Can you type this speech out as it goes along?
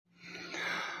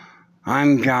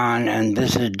I'm John, and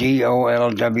this is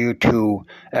DOLW2,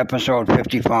 Episode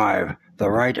 55, The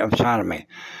Rite of Sodomy,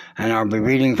 and I'll be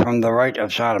reading from The Rite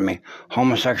of Sodomy,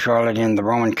 Homosexuality in the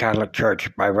Roman Catholic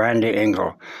Church by Randy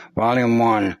Engel, Volume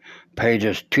 1,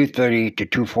 pages 230 to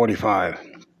 245.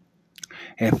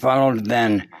 It followed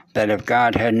then that if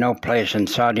God had no place in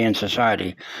Sadian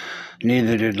society,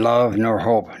 neither did love, nor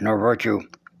hope, nor virtue,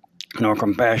 nor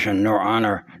compassion, nor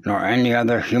honor, nor any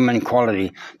other human quality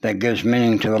that gives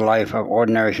meaning to the life of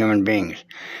ordinary human beings.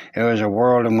 It was a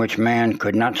world in which man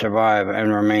could not survive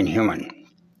and remain human.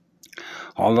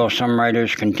 Although some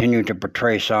writers continue to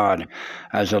portray Sod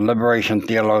as a liberation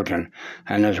theologian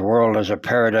and his world as a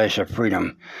paradise of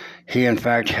freedom, he in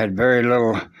fact had very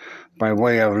little by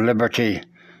way of liberty,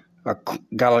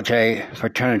 equality,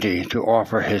 fraternity to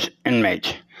offer his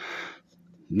inmates.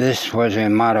 This was a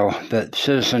motto that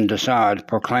Citizen de Sade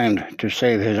proclaimed to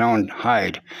save his own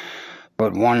hide,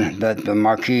 but one that the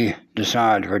Marquis de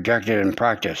Sade rejected in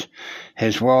practice.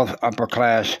 His wealth,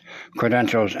 upper-class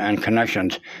credentials, and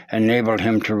connections enabled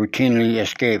him to routinely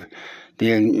escape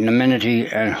the ignominy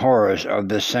and horrors of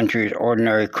this century's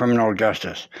ordinary criminal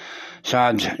justice.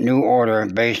 Sade's new order,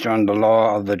 based on the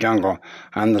law of the jungle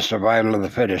and the survival of the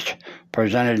fittest,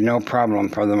 presented no problem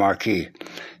for the Marquis.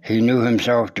 He knew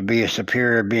himself to be a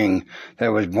superior being that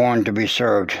was born to be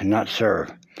served, not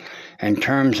serve. In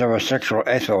terms of a sexual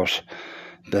ethos,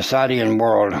 the Sadian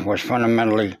world was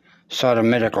fundamentally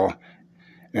sodomitical.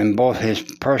 In both his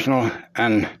personal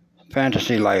and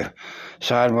fantasy life,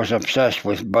 Sade was obsessed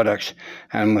with buttocks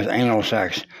and with anal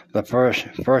sex, the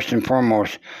first and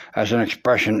foremost as an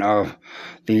expression of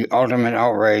the ultimate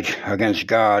outrage against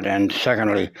God, and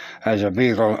secondly as a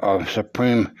vehicle of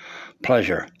supreme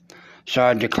pleasure.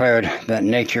 Sade declared that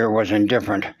nature was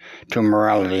indifferent to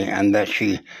morality and that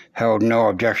she held no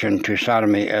objection to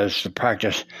sodomy as the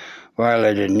practice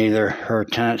violated neither her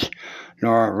tenets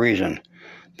nor reason.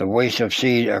 The waste of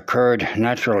seed occurred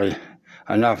naturally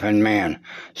enough in man,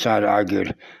 Sade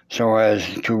argued, so as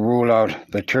to rule out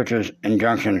the Church's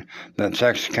injunction that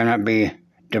sex cannot be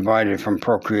divided from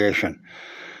procreation.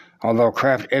 Although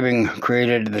Krafft-Ebing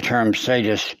created the term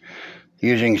sadist,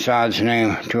 using Sade's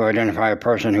name to identify a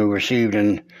person who received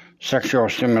in sexual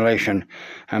stimulation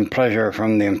and pleasure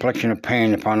from the infliction of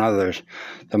pain upon others,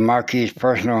 the Marquis's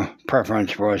personal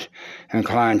preference was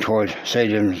inclined towards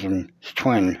sadism's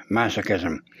twin,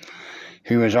 masochism.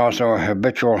 He was also a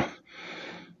habitual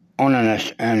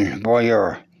onanist and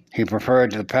voyeur. He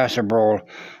preferred the passive role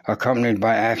accompanied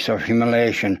by acts of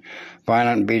humiliation,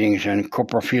 violent beatings, and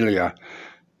coprophilia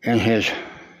in his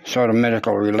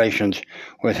sodomitical relations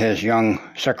with his young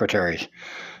secretaries,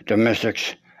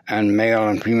 domestics, and male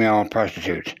and female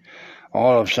prostitutes.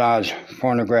 All of Sade's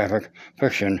pornographic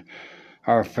fiction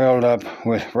are filled up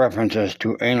with references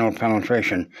to anal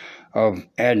penetration of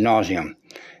ad nauseum.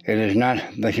 It is not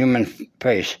the human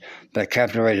face that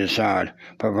captivated Sade,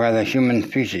 but rather human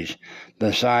feces,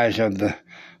 the size of the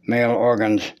male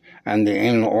organs and the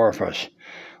anal orifice.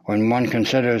 When one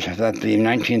considers that the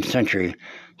 19th century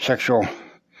sexual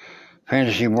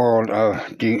fantasy world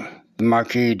of the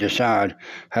Marquis de Sade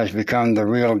has become the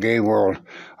real gay world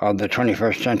of the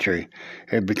 21st century,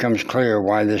 it becomes clear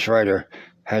why this writer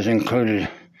has included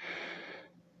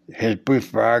his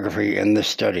brief biography in this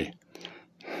study.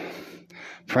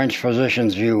 French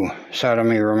physicians' view,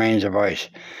 sodomy remains a vice.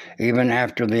 Even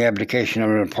after the abdication of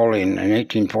Napoleon in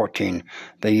 1814,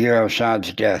 the year of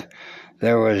Sade's death,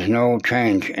 there was no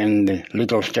change in the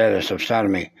legal status of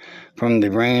sodomy. From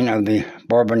the reign of the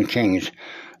Bourbon kings,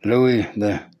 Louis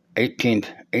the 18th,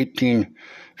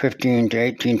 1815 to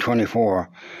 1824,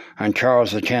 and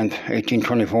Charles X,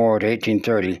 1824 to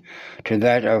 1830, to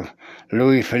that of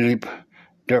Louis-Philippe,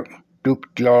 Duc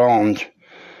d'Orléans,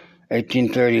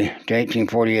 1830 to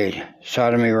 1848,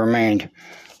 sodomy remained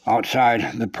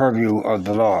outside the purview of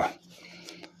the law.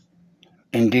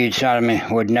 Indeed, sodomy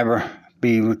would never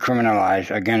be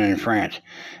recriminalized again in France.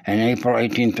 In April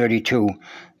 1832,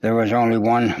 there was only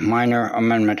one minor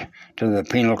amendment to the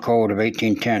Penal Code of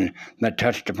 1810 that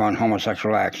touched upon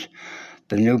homosexual acts.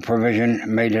 The new provision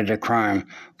made it a crime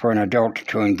for an adult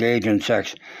to engage in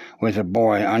sex with a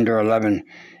boy under 11,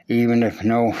 even if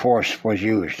no force was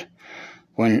used.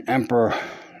 When Emperor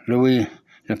Louis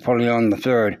Napoleon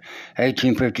III,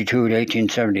 1852 to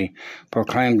 1870,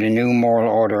 proclaimed a new moral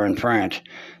order in France,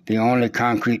 the only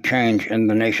concrete change in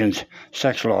the nation's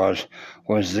sex laws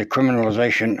was the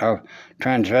criminalization of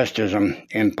transvestism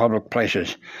in public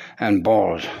places and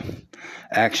balls.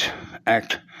 Act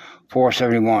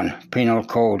 471, Penal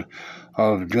Code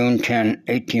of June 10,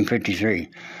 1853.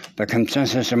 The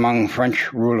consensus among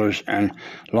French rulers and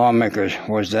lawmakers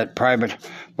was that private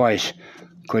vice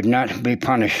could not be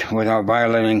punished without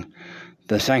violating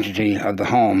the sanctity of the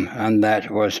home, and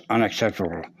that was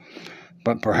unacceptable.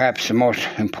 But perhaps the most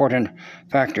important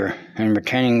factor in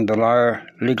retaining the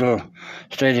legal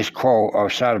status quo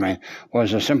of sodomy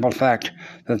was the simple fact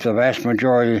that the vast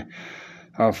majority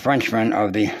of Frenchmen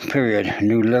of the period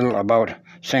knew little about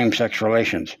same-sex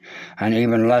relations, and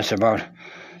even less about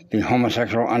the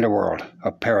homosexual underworld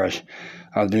of Paris,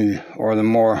 or the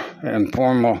more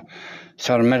informal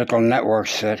sodomitical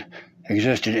networks that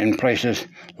existed in places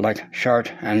like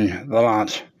Chartres and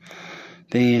Valence.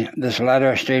 This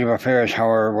latter state of affairs,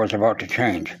 however, was about to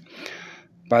change.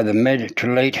 By the mid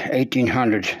to late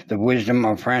 1800s, the wisdom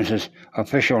of France's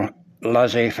official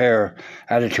laissez-faire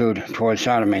attitude towards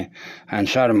sodomy and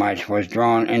sodomites was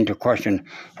drawn into question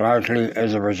largely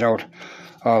as a result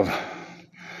of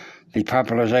the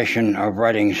popularization of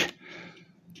writings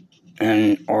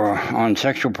on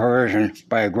sexual perversion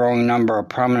by a growing number of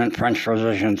prominent French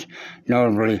physicians,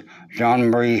 notably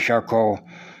Jean-Marie Charcot,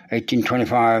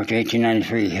 1825 to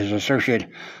 1893, his associate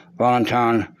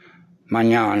Valentin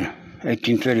Magnan,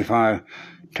 1835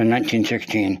 to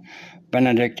 1916,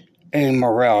 Benedict A.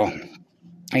 Morel,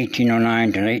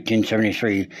 1809 to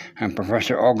 1873, and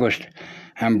Professor Auguste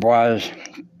Ambroise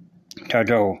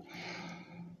Tardeau,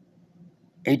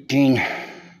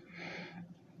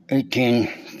 1818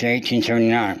 to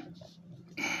 1879.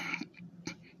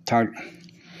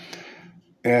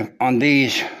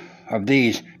 Of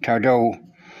these, Tardeau,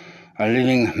 a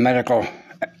leading medical,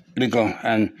 legal,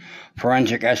 and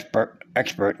forensic expert,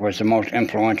 was the most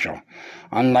influential.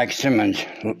 Unlike Simmons,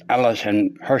 Ellis,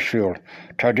 and Hirschfeld,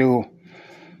 Tardeau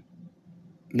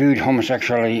viewed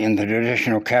homosexuality in the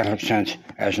traditional Catholic sense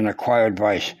as an acquired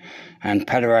vice, and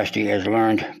pederasty as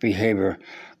learned behavior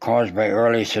caused by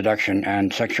early seduction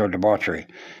and sexual debauchery.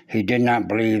 He did not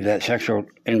believe that sexual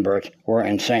inverts were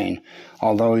insane,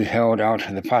 although he held out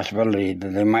the possibility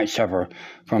that they might suffer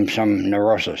from some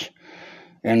neurosis.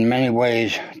 In many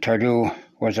ways, Tardeau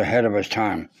was ahead of his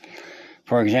time.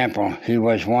 For example, he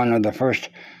was one of the first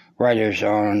writers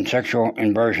on sexual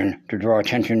inversion to draw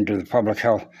attention to the public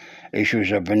health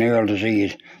issues of venereal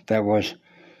disease that was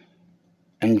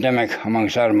endemic among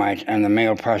sodomites and the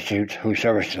male prostitutes who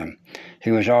serviced them.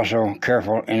 He was also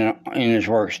careful in his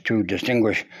works to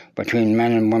distinguish between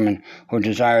men and women who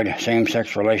desired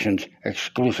same-sex relations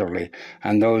exclusively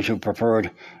and those who preferred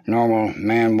normal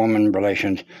man-woman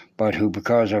relations but who,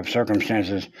 because of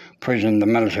circumstances, prisoned the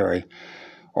military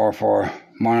or for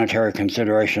monetary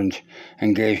considerations,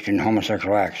 engaged in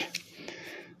homosexual acts.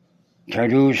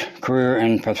 Tardeau's career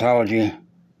in pathology,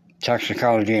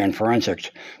 toxicology, and forensics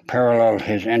paralleled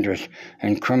his interest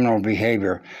in criminal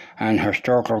behavior and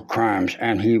historical crimes,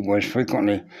 and he was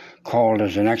frequently called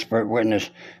as an expert witness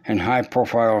in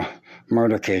high-profile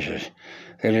murder cases.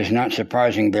 It is not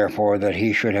surprising, therefore, that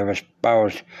he should have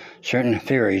espoused certain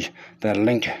theories that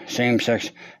linked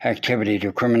same-sex activity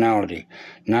to criminality,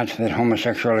 not that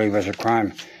homosexuality was a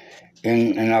crime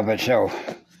in and of itself,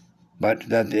 but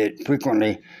that it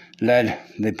frequently led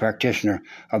the practitioner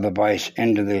of the vice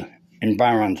into the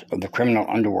environs of the criminal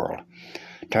underworld.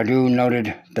 Tardeau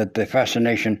noted that the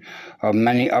fascination of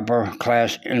many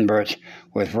upper-class inverts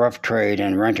with rough trade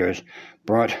and renters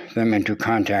brought them into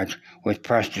contact with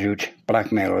prostitutes,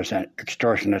 blackmailers, and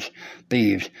extortionists,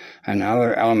 thieves, and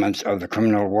other elements of the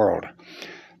criminal world.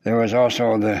 There was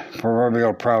also the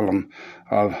proverbial problem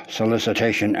of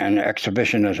solicitation and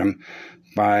exhibitionism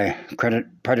by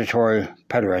predatory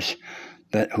pederasts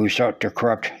who sought to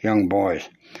corrupt young boys.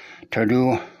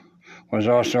 Tardeau was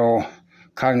also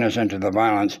cognizant of the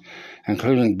violence,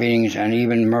 including beatings and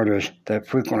even murders, that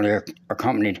frequently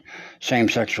accompanied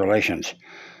same-sex relations.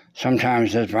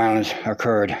 Sometimes this violence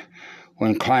occurred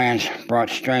when clients brought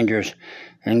strangers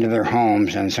into their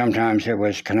homes, and sometimes it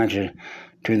was connected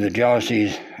to the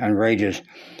jealousies and rages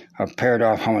of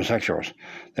paired-off homosexuals.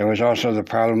 There was also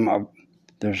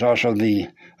the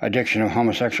addiction of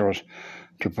homosexuals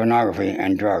to pornography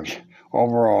and drugs.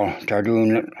 Overall,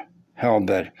 Tardeau held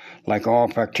that, like all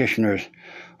practitioners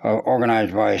of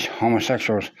organized vice,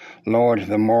 homosexuals lowered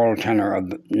the moral tenor of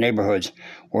the neighborhoods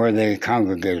where they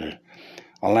congregated.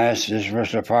 Alas, this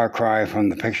was a far cry from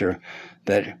the picture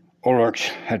that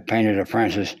Ulrichs had painted of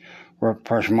France's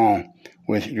rapprochement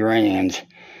with Uranians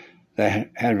that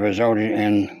had resulted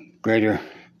in greater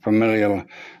familial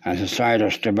and societal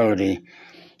stability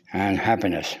and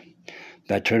happiness.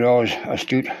 That Tardeau's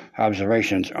astute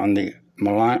observations on the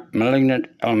malignant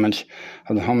elements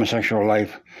of the homosexual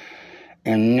life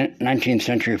in 19th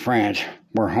century France,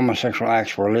 where homosexual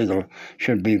acts were legal,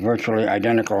 should be virtually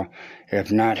identical,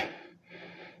 if not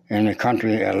in the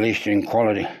country, at least in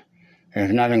quality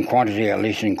if not in quantity, at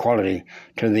least in quality,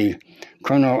 to the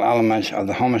criminal elements of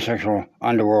the homosexual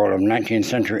underworld of 19th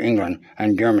century England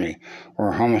and Germany,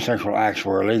 where homosexual acts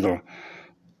were illegal,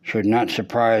 should not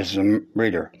surprise the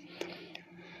reader.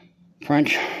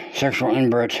 French sexual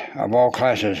inverts of all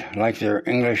classes, like their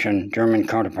English and German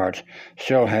counterparts,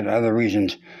 still had other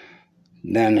reasons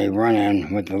than a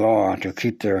run-in with the law to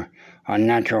keep their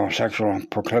unnatural sexual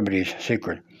proclivities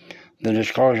secret. The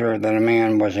disclosure that a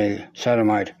man was a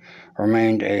sodomite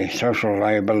remained a social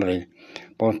liability,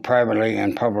 both privately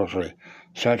and publicly.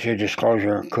 Such a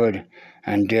disclosure could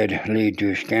and did lead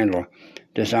to scandal,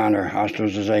 dishonor,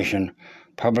 ostracization,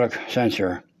 public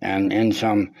censure, and in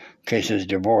some cases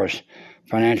divorce,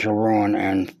 financial ruin,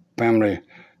 and family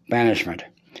banishment.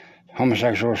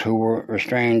 Homosexuals who were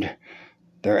restrained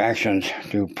their actions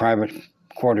to private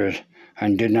quarters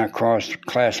and did not cross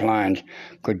class lines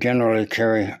could generally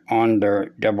carry on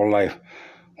their double life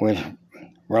with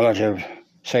relative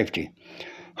safety.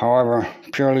 However,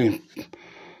 purely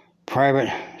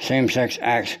private same-sex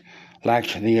acts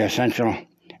lacked the essential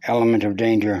element of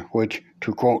danger, which,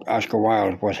 to quote Oscar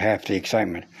Wilde, was half the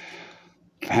excitement.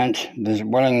 Hence, the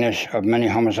willingness of many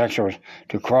homosexuals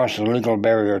to cross the legal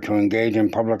barrier to engage in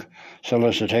public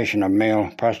solicitation of male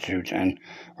prostitutes and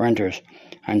renters,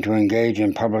 and to engage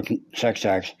in public sex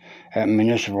acts at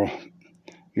municipal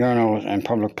urinals and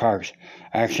public parks,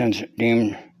 actions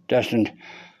deemed destined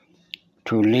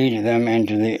to lead them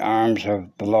into the arms of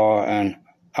the law and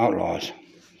outlaws.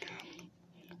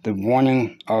 The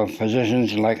warning of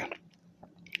physicians like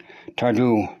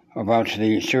Tardieu about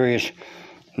the serious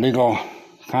legal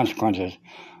consequences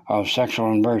of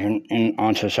sexual inversion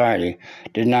on society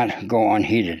did not go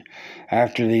unheeded.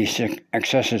 After the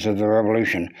excesses of the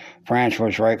Revolution, France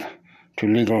was ripe to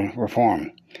legal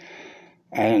reform.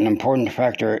 An important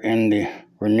factor in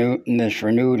this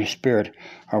renewed spirit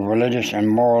of religious and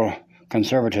moral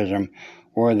conservatism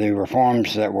were the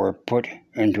reforms that were put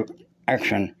into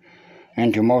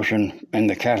motion in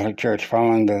the Catholic Church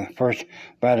following the First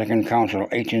Vatican Council,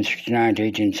 1869 to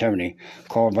 1870,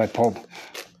 called by Pope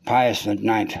Pius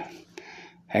IX.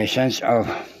 A sense of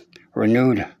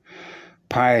renewed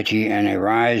piety and a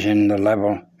rise in the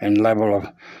level of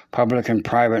public and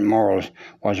private morals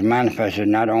was manifested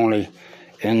not only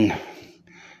in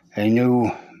a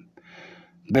new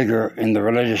vigor in the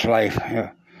religious life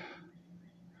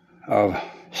of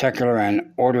secular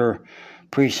and order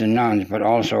priests and nuns, but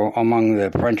also among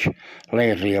the French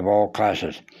laity of all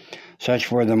classes. Such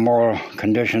were the moral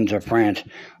conditions of France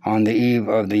on the eve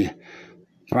of the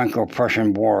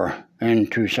Franco-Prussian War.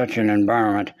 Into such an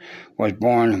environment was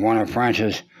born one of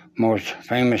France's most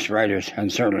famous writers,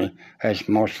 and certainly his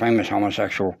most famous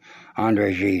homosexual,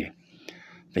 André Gide.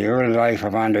 The early life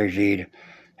of André Gide,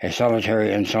 a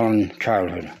solitary and sullen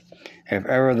childhood. If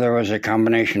ever there was a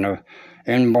combination of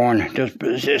inborn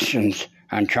dispositions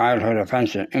and childhood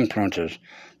offensive influences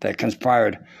that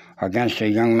conspired against a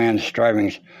young man's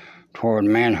strivings toward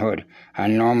manhood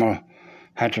and normal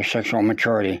heterosexual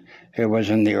maturity, it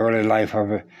was in the early life of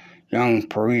a young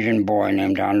Parisian boy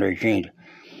named André Gide.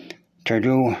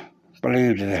 Tardieu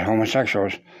believed that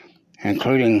homosexuals,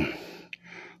 including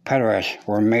pederasts,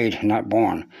 were made, not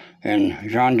born. In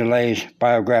Jean Delay's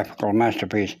biographical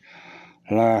masterpiece,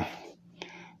 La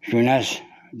Jeunesse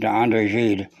d'André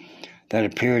Gide, that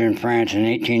appeared in France in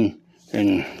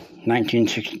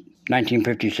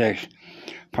 1956,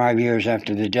 5 years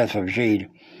after the death of Gide,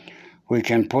 we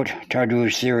can put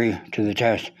Tardieu's theory to the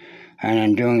test, and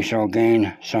in doing so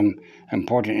gain some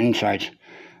important insights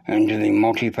into the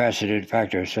multifaceted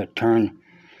factors that turned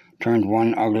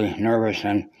one ugly, nervous,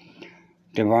 and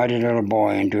divided little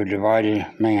boy into a divided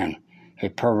man, a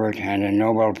pervert, and a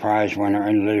Nobel Prize winner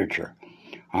in literature.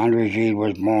 André Gide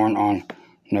was born on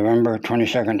November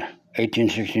 22nd,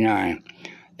 1869,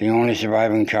 the only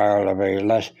surviving child of a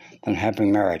less than happy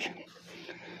marriage.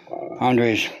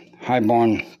 André's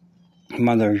highborn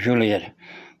mother, Juliette,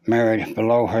 married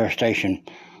below her station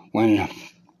when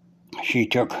she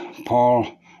took Paul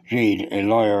Gide, a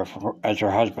lawyer, as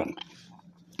her husband.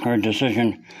 Her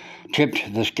decision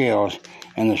tipped the scales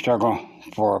in the struggle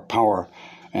for power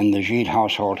in the Gide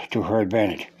household to her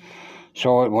advantage.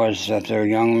 So it was that their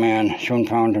young man soon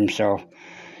found himself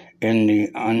in the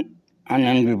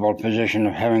unenviable position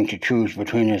of having to choose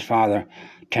between his father,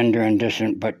 tender and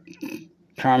distant, but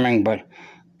charming but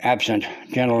absent,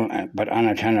 gentle but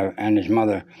unattentive, and his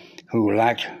mother, who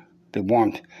lacked the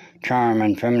warmth, charm,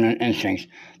 and feminine instincts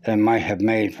that might have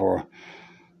made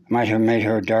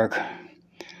her dark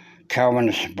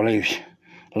Calvinist beliefs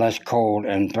less cold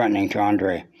and threatening to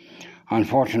André.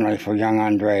 Unfortunately for young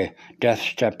Andre, death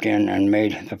stepped in and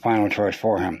made the final choice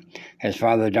for him. His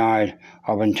father died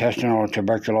of intestinal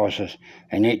tuberculosis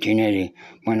in 1880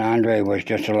 when Andre was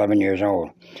just 11 years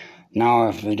old. Now,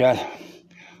 if the death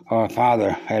of a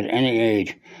father at any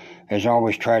age is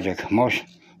always tragic, most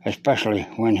especially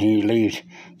when he leaves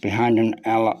behind an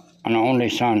only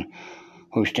son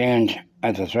who stands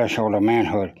at the threshold of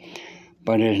manhood,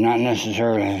 but it is not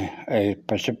necessarily a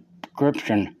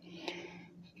prescription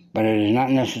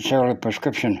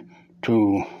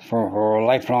for a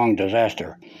lifelong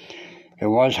disaster. It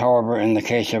was, however, in the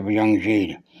case of young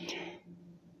Gide.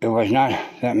 It was not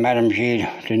that Madame Gide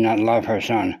did not love her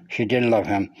son. She did love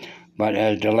him, but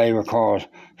as DeLay recalls,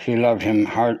 she loved him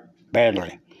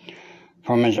badly.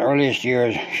 From his earliest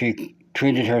years, she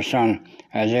treated her son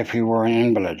as if he were an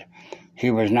invalid.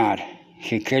 He was not.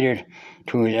 She catered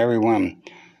to his every whim,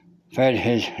 fed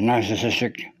his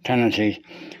narcissistic tendencies,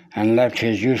 and left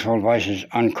his youthful vices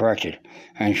uncorrected.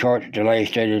 In short, DeLay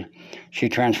stated, she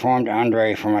transformed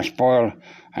Andre from a spoiled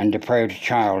and depraved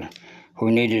child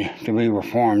who needed to be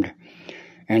reformed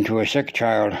into a sick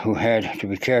child who had to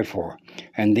be cared for.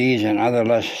 In these and other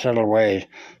less subtle ways,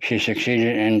 she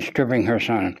succeeded in stripping her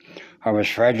son of his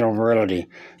fragile virility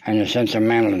and a sense of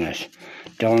manliness.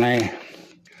 DeLay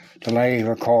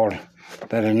recalled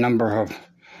that a number of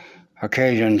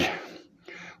occasions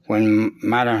when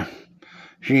Madame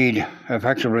Gide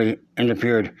effectively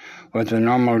interfered with the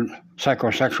normal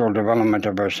psychosexual development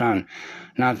of her son,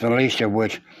 not the least of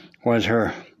which was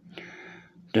her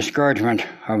discouragement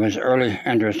of his early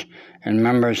interest in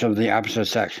members of the opposite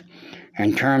sex.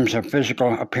 In terms of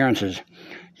physical appearances,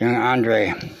 young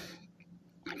Andre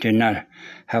did not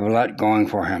have a lot going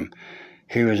for him.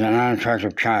 He was an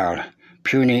unattractive child,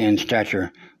 puny in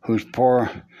stature, whose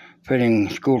poor-fitting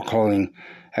school clothing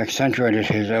accentuated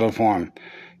his ill form.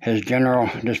 His general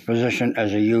disposition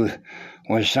as a youth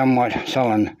was somewhat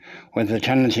sullen, with a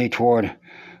tendency toward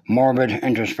morbid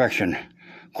introspection,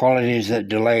 qualities that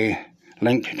DeLay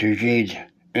linked to Gide's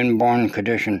inborn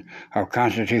condition of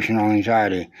constitutional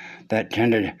anxiety that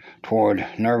tended toward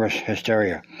nervous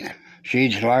hysteria.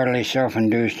 Gide's largely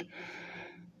self-induced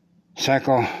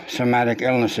psychosomatic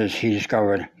illnesses, he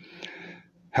discovered,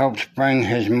 helped bring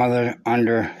his mother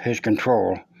under his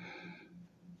control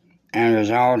and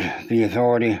resolved the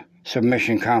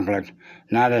authority-submission conflict,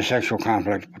 not a sexual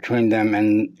conflict, between them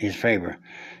in his favor.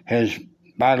 His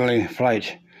bodily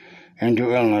flights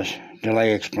into illness,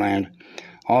 DeLay explained,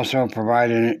 also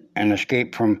provided an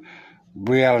escape from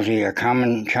reality, a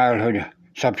common childhood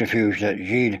subterfuge that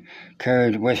Gide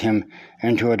carried with him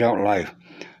into adult life.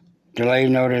 DeLay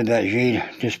noted that Gide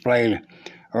displayed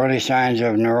early signs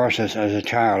of neurosis as a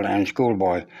child and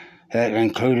schoolboy that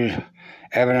included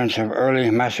evidence of early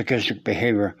masochistic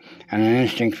behavior and an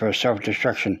instinct for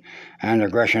self-destruction and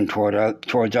aggression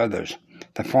towards others.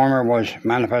 The former was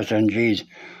manifested in Gide's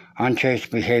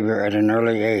unchaste behavior at an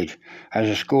early age. As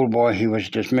a schoolboy, he was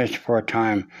dismissed for a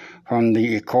time from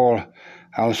the École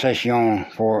Alsatienne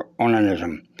for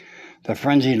onanism. The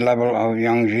frenzied level of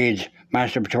young Gide's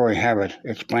masturbatory habit,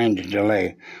 explained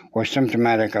DeLay, was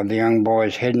symptomatic of the young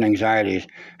boy's hidden anxieties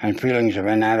and feelings of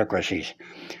inadequacies.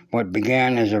 What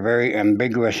began as a very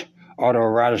ambiguous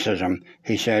autoeroticism,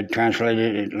 he said,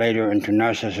 translated later into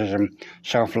narcissism,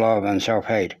 self-love, and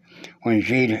self-hate. When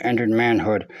Gide entered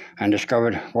manhood and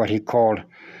discovered what he called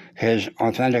his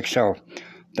authentic self,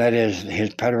 that is,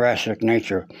 his pederastic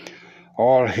nature,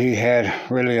 all he had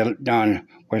really done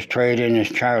was trade in his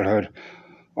childhood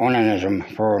onanism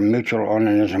for mutual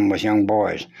onanism with young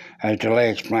boys. As DeLay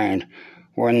explained,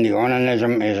 when the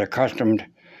onanism is accustomed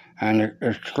and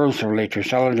exclusively to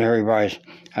solitary vice,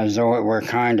 as though it were a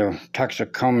kind of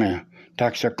toxicomania,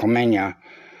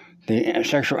 the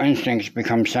sexual instincts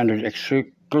become centered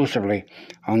exclusively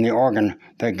on the organ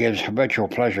that gives habitual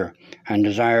pleasure, and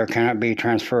desire cannot be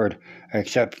transferred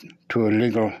except to a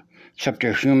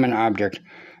human object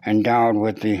endowed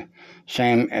with the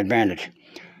same advantage.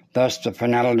 Thus, the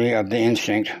finality of the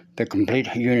instinct, the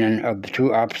complete union of the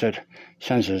two opposite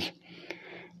sexes,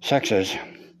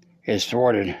 is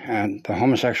thwarted, and the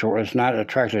homosexual is not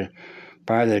attracted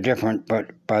by the different,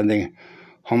 but by the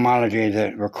homology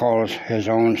that recalls his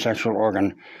own sexual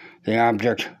organ, the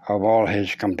object of all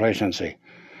his complacency.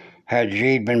 Had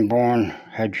Gide been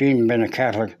a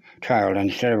Catholic child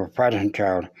instead of a Protestant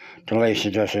child, DeLay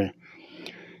suggested,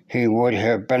 he would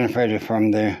have benefited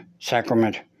from the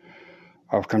sacrament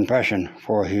of confession,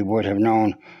 for he would have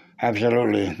known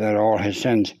absolutely that all his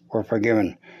sins were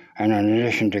forgiven, and in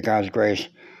addition to God's grace,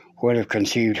 would have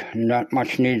conceived not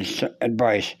much needed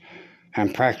advice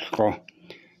and practical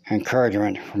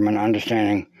encouragement from an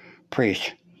understanding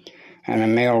priest and a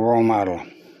male role model.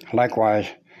 Likewise,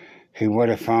 he would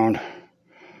have found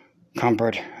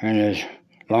comfort in his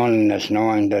loneliness,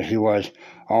 knowing that he was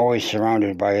always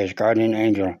surrounded by his guardian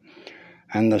angel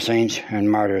and the saints and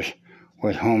martyrs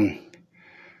with whom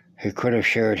he could have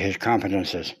shared his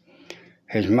confidences.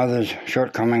 His mother's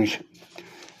shortcomings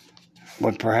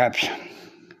would perhaps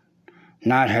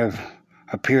not have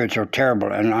appeared so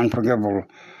terrible and unforgivable,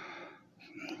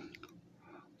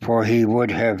 for he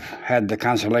would have had the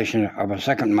consolation of a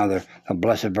second mother, the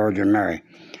Blessed Virgin Mary.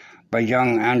 But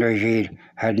young André Gide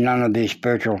had none of these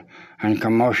spiritual and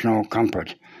emotional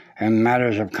comforts. In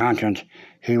matters of conscience,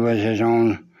 he was his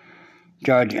own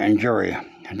judge and jury.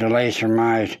 Delay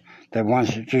surmised that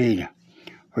once Gide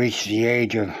reached the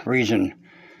age of reason,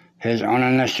 his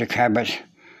onanistic habits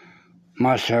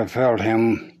must have filled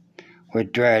him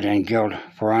with dread and guilt,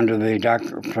 for under the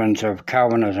doctrines of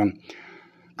Calvinism,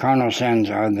 carnal sins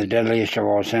are the deadliest of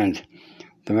all sins.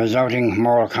 The resulting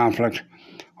moral conflict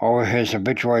over his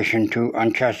habituation to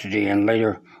unchastity and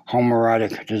later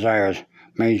homoerotic desires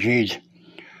made Gide's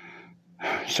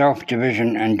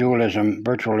self-division and dualism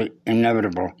virtually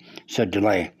inevitable, said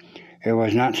Delay. It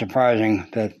was not surprising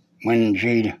that when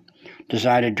Gide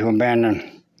decided to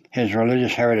abandon his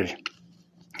religious heritage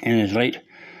in his late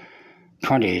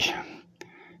 20s,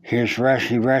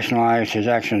 he rationalized his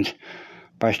actions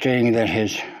by stating that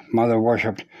his mother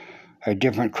worshipped a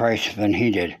different Christ than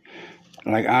he did.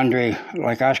 Like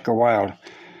Oscar Wilde,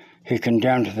 he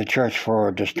condemned the church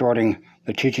for distorting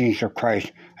the teachings of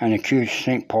Christ and accused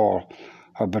St. Paul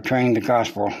of betraying the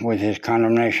gospel with his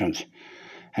condemnations.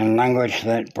 In language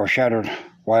that foreshadowed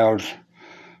Wilde's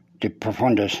De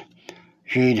Profundis,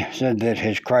 Gide said that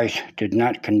his Christ did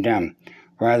not condemn.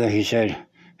 Rather, he said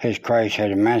his Christ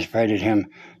had emancipated him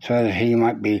so that he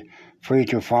might be free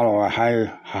to follow a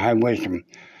high wisdom,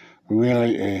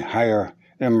 really a higher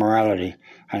immorality,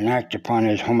 and act upon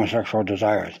his homosexual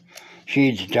desires.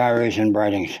 Gide's diaries and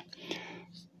writings.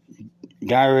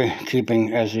 Diary keeping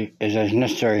is as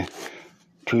necessary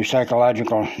to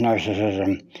psychological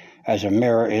narcissism as a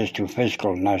mirror is to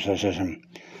physical narcissism.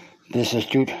 This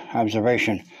astute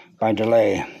observation by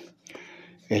Delay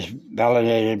is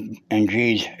validated in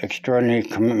Gide's extraordinary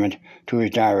commitment to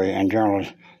his diary and journals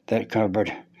that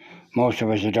covered most of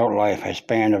his adult life, a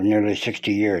span of nearly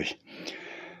 60 years.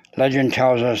 Legend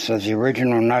tells us that the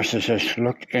original narcissist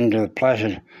looked into the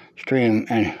placid stream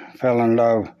and fell in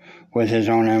love with his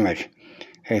own image,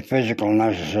 a physical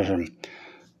narcissism.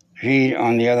 Gide,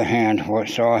 on the other hand,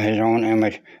 saw his own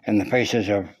image in the faces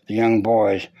of the young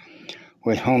boys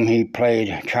with whom he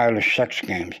played childish sex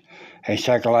games, a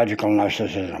psychological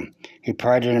narcissism. He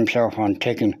prided himself on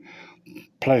taking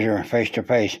pleasure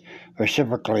face-to-face,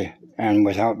 reciprocally and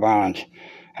without violence.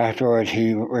 Afterwards,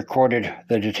 he recorded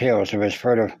the details of his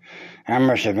furtive,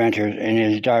 amorous adventures in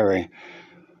his diary,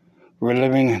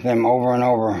 reliving them over and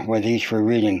over with each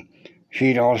rereading.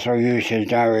 Gide also used his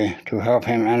diary to help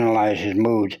him analyze his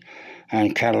moods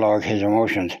and catalog his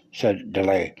emotions, said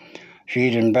Delay.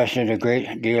 Gide invested a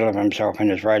great deal of himself in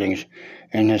his writings.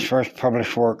 In his first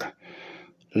published work,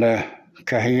 Le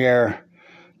Cahier,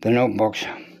 The Notebooks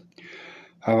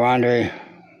of André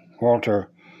Walter,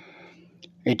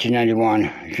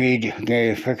 1891, Gide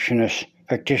gave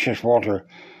fictitious Walter,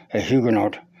 a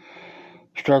Huguenot,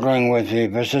 struggling with the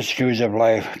vicissitudes of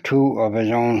life, two of his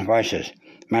own vices,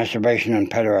 masturbation and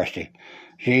pederasty.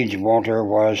 Gide's Walter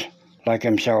was, like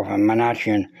himself, a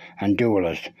Manichaean and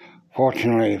dualist.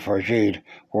 Fortunately for Gide,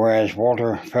 whereas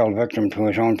Walter fell victim to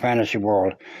his own fantasy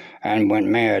world and went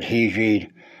mad,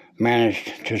 Gide,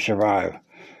 managed to survive.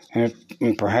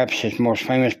 In perhaps his most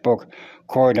famous book,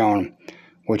 Corydon,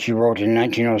 which he wrote in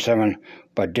 1907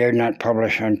 but dared not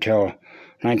publish until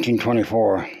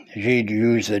 1924, Gide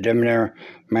used the debonair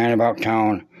man about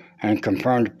town and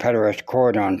confirmed pederast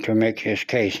Corydon to make his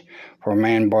case for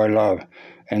man-boy love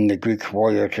in the Greek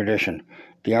warrior tradition.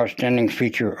 The outstanding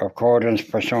feature of Corydon's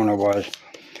persona was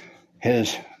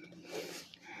his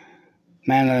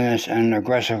manliness and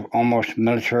aggressive, almost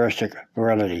militaristic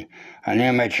virility, an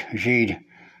image Gide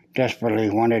desperately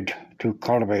wanted to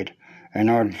cultivate in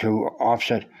order to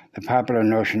offset the popular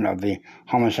notion of the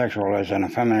homosexual as an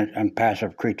effeminate and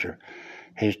passive creature.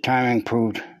 His timing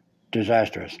proved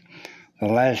disastrous. The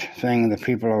last thing the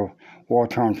people of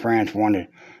war-torn France wanted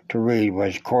to read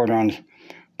was Corydon's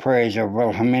praise of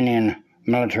Wilhelminian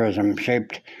militarism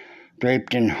draped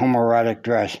in homoerotic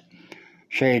dress,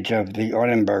 shades of the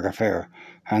Orenburg affair,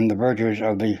 and the virtues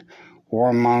of the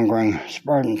warmongering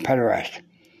Spartan pederast.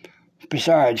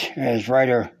 Besides, as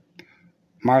writer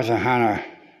Martha Hannah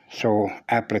so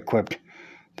aptly quipped,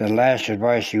 the last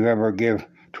advice you ever give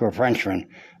to a Frenchman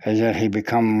is that he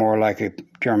become more like a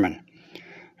German.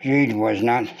 Gide was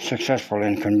not successful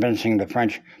in convincing the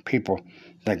French people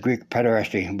that Greek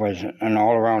pederasty was an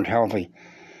all-around healthy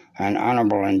and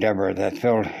honorable endeavor that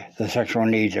filled the sexual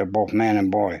needs of both man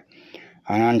and boy,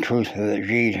 an untruth that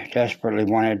Gide desperately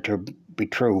wanted to be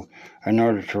true in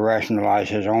order to rationalize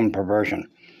his own perversion.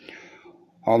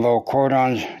 Although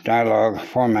Cordon's dialogue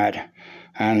format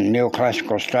and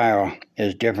neoclassical style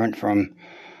is different from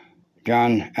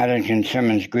John Addington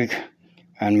Symonds' Greek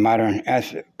and Modern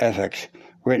Ethics,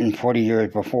 written 40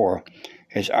 years before,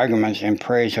 his arguments in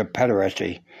praise of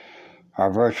pederasty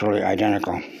are virtually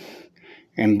identical.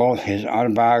 In both his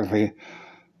autobiography,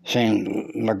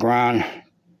 Saint Le Grand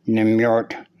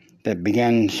Numéro, that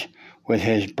begins with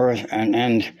his birth and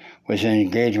ends with his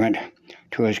engagement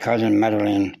to his cousin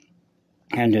Madeleine,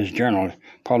 and his journals,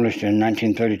 published in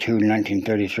 1932 and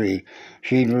 1933,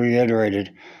 Gide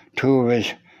reiterated two of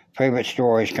his favorite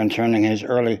stories concerning his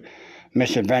early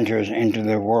misadventures into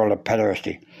the world of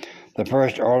pederasty. The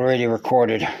first, already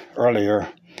recorded earlier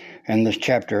in this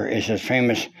chapter, is his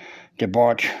famous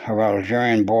debauch of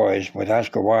Algerian boys with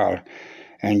Oscar Wilde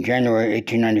in January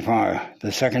 1895.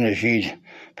 The second is Gide's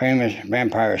famous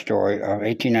vampire story of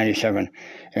 1897,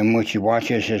 in which he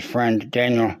watches his friend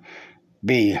Daniel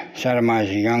B. sodomize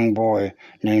a young boy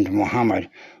named Muhammad,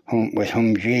 with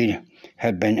whom Gide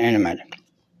had been intimate.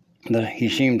 He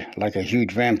seemed like a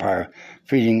huge vampire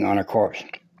feeding on a corpse.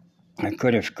 I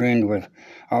could have screamed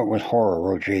out with horror,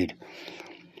 wrote Gide.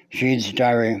 Gide's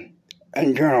diary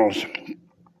and journals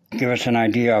give us an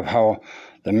idea of how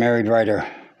the married writer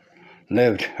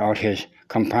lived out his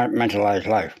compartmentalized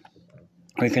life.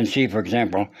 We can see, for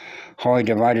example, how he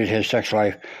divided his sex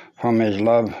life from his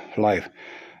love life.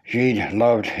 Gide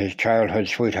loved his childhood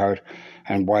sweetheart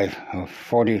and wife of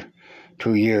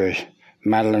 42 years,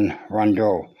 Madeleine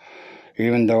Rondeau,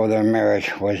 even though their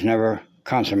marriage was never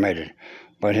consummated,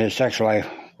 but his sex life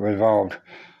revolved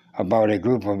about a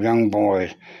group of young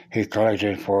boys he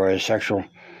collected for his sexual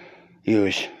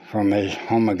use from his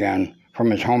home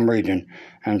region,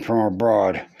 and from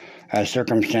abroad, as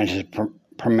circumstances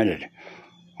permitted.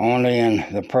 Only in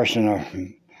the person of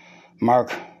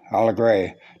Marc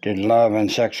Allegret did love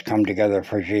and sex come together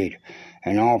for Gide.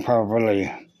 In all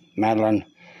probability, Madeleine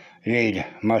Gide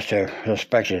must have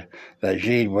suspected that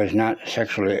Gide was not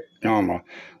sexually normal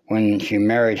when she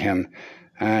married him,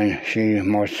 and she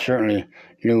most certainly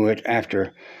knew it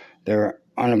after their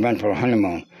uneventful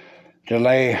honeymoon.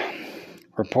 Delay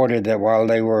reported that while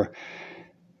they were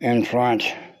in Florence,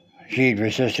 Gide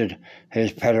resisted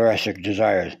his pederastic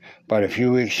desires, but a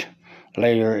few weeks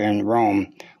later in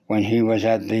Rome, when he was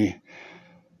at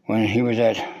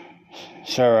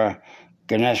Sarah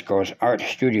Ganesco's art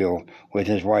studio with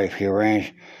his wife, he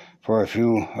arranged for a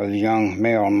few of the young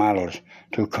male models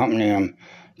to accompany him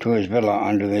to his villa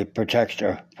under the pretext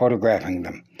of photographing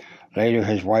them. Later,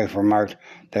 his wife remarked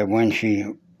that when she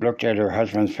looked at her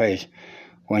husband's face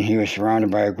when he was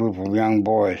surrounded by a group of young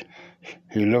boys,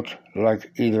 he looked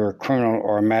like either a criminal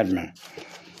or a madman.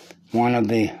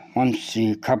 Once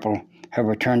the couple had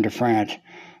returned to France,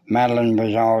 Madeleine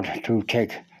resolved to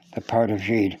take the part of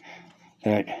Gide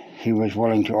that he was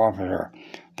willing to offer her,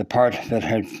 the part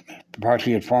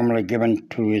he had formerly given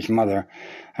to his mother,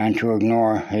 and to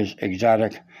ignore his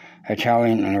exotic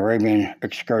Italian and Arabian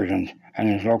excursions and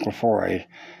his local forays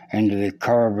into the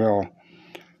Carreville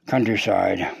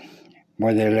countryside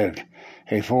where they lived.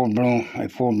 A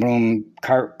full-bloom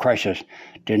crisis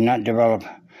did not develop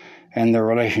in their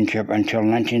relationship until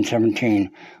 1917,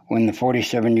 when the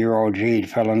 47-year-old Gide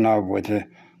fell in love with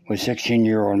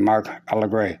 16-year-old Marc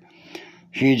Allegret.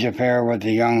 Gide's affair with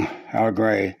the young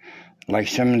Allegret, like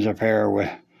Symonds' affair with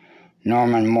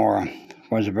Norman Moore,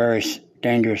 was a very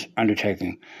dangerous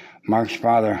undertaking. Marc's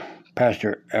father,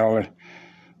 Pastor L.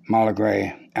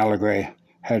 Allegret,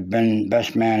 had been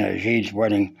best man at Gide's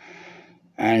wedding,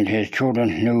 and his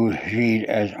children knew Gide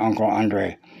as Uncle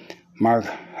Andre. Marc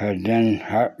had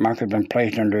been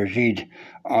placed under Gide's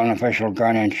unofficial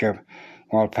guardianship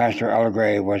while Pastor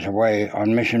Allegret was away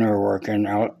on missionary work in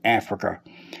Africa.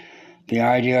 The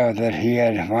idea that he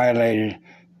had violated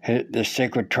this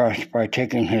sacred trust by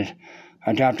taking his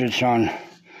adopted son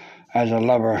as a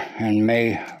lover in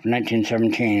May of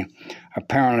 1917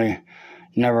 apparently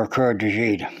never occurred to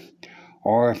Gide,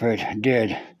 or if it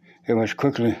did, it was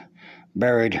quickly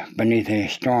buried beneath a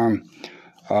storm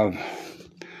of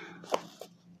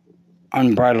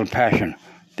unbridled passion.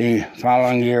 The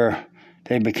following year,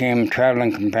 they became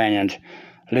traveling companions,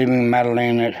 leaving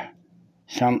Madeleine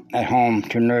at home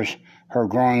to nurse her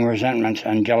growing resentments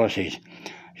and jealousies.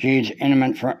 Gide's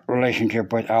intimate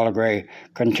relationship with Allegret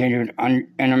continued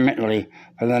intermittently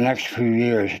for the next few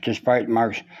years, despite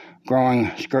Marc's growing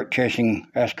skirt-chasing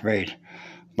escapades.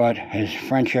 but his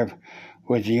friendship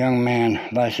with the young man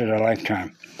lasted a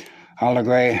lifetime.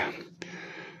 Alegre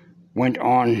went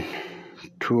on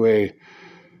to a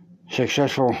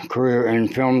successful career in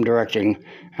film directing,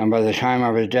 and by the time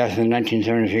of his death in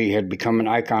 1973, he had become an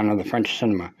icon of the French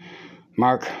cinema.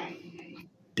 Marc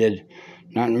did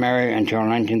not marry until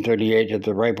 1938 at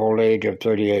the ripe old age of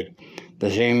 38,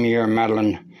 the same year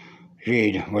Madeleine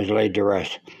Gide was laid to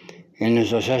rest. In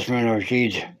his assessment of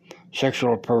Gide's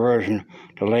sexual perversion,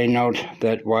 DeLay notes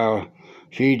that while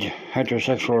Gide's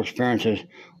heterosexual experiences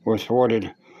were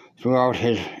thwarted throughout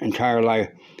his entire life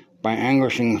by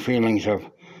anguishing feelings of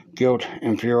guilt,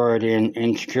 inferiority, and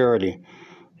insecurity,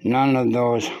 none of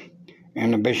those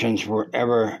inhibitions were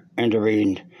ever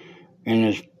intervened in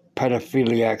his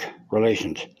pedophiliac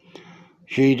relations.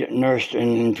 Gide nursed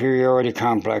an inferiority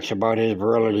complex about his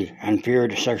virility and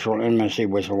feared sexual intimacy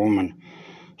with a woman,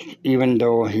 even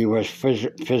though he was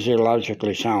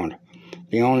physiologically sound.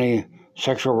 The only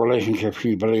sexual relationship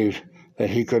he believed that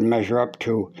he could measure up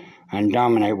to and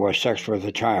dominate was sex with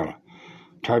a child.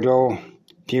 Tardo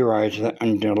theorized that,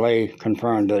 and DeLay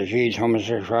confirmed that Gide's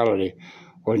homosexuality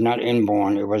was not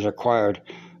inborn, it was acquired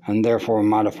and therefore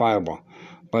modifiable.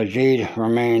 But Gide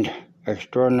remained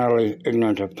extraordinarily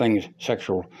ignorant of things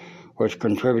sexual, which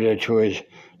contributed to his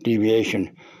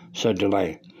deviation, said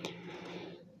DeLay.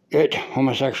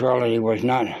 Homosexuality was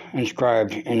not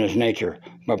inscribed in his nature,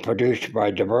 but produced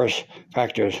by diverse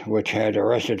factors which had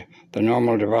arrested the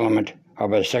normal development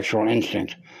of his sexual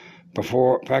instinct.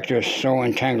 Before factors so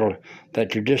entangled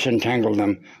that to disentangle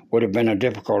them would have been a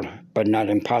difficult but not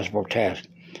impossible task.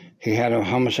 He had a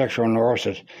homosexual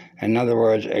neurosis, in other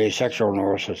words, a sexual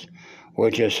neurosis,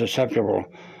 which is susceptible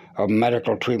of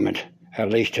medical treatment, at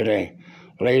least today.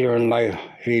 Later in life,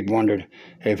 Gide wondered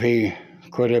if he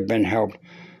could have been helped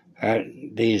at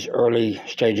these early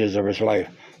stages of his life,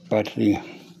 but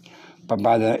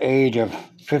by the age of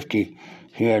 50,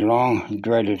 he had long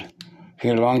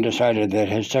decided that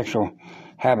his sexual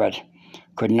habits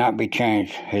could not be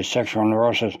changed. His sexual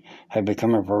neurosis had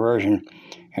become a perversion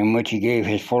in which he gave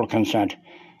his full consent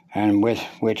and with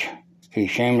which he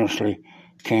shamelessly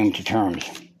came to terms.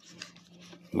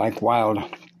 Like Wilde,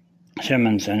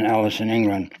 Simmons, and Ellis in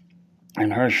England,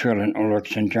 and Herschel and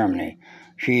Ulrichs in Germany,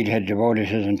 Gide had devoted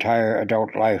his entire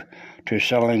adult life to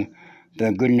selling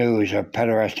the good news of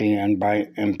pederasty and, by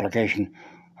implication,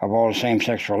 of all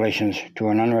same-sex relations to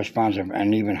an unresponsive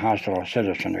and even hostile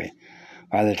citizenry.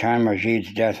 By the time of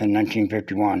Gide's death in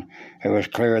 1951, it was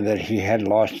clear that he had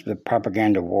lost the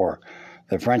propaganda war.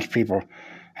 The French people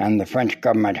and the French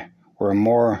government were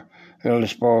more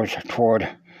ill-disposed toward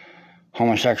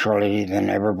homosexuality than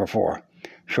ever before.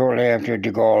 Shortly after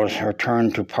de Gaulle's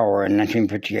return to power in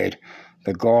 1958,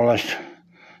 the Gaullist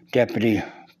deputy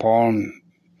Paul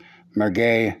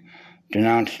Merguez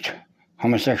denounced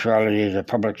homosexuality as a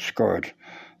public scourge.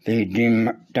 The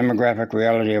demographic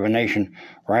reality of a nation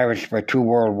ravaged by 2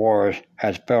 world wars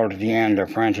has spelled the end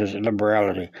of France's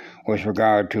liberality with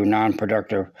regard to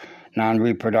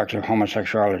non-reproductive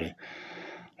homosexuality.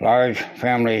 Large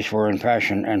families were in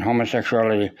fashion, and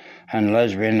homosexuality and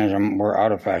lesbianism were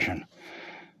out of fashion.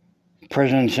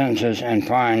 Prison sentences and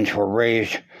fines were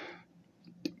raised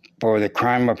for the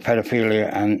crime of pedophilia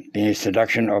and the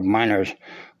seduction of minors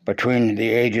between the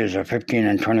ages of 15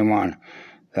 and 21.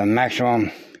 The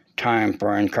maximum time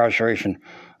for incarceration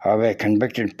of a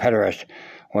convicted pederast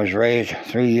was raised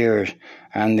 3 years,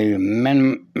 and the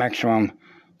maximum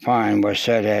fine was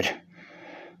set at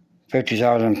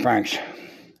 50,000 francs.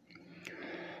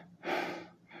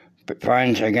 But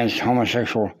fines against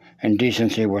homosexual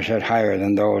indecency were set higher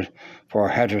than those for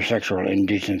heterosexual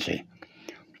indecency.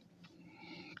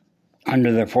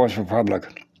 Under the Fourth Republic,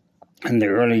 in the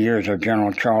early years of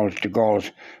General Charles de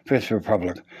Gaulle's Fifth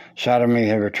Republic, sodomy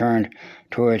had returned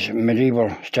to its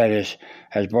medieval status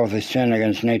as both a sin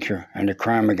against nature and a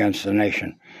crime against the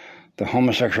nation. The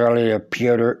homosexuality of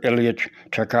Pyotr Ilyich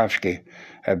Tchaikovsky,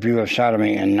 a view of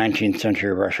sodomy in 19th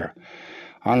century Russia.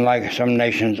 Unlike some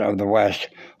nations of the West,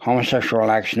 homosexual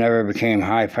acts never became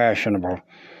fashionable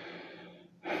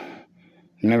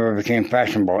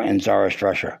in Tsarist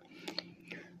Russia.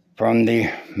 From the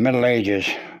Middle Ages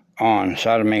on,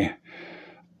 sodomy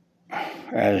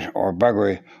or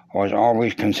buggery was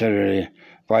always considered a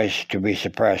vice to be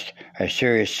suppressed, a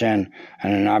serious sin,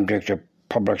 and an object of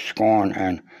public scorn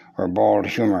and ribald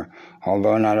humor,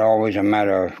 although not always a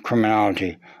matter of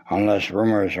criminality unless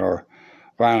minors or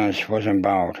violence was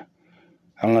involved.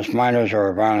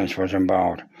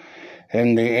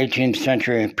 In the 18th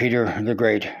century, Peter the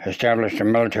Great established a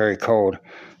military code,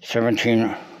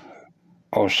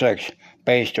 1706,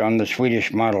 based on the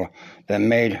Swedish model that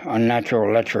made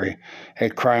unnatural lechery a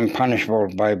crime punishable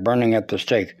by burning at the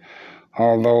stake.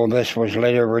 Although this was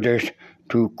later reduced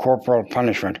to corporal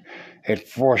punishment, if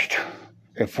forced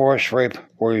rape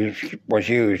was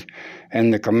used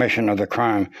in the commission of the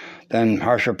crime, then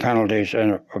harsher penalties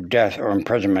of death or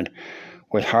imprisonment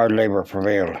with hard labor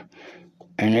prevailed.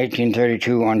 In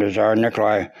 1832, under Tsar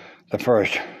Nikolai I,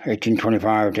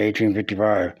 1825 to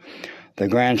 1855, the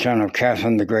grandson of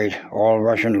Catherine the Great, all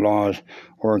Russian laws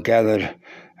were gathered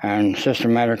and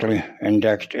systematically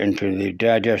indexed into the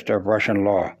Digest of Russian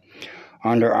Law.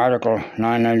 Under Article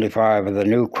 995 of the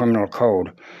new Criminal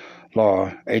Code Law,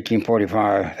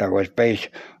 1845, that was based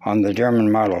on the German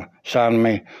model,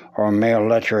 sodomy or male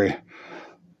lechery,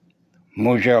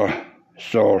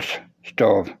 Muggelstolf,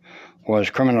 was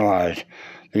criminalized.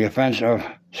 The offense of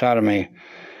sodomy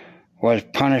was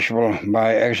punishable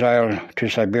by exile to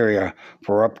Siberia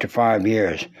for up to 5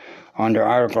 years. Under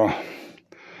Article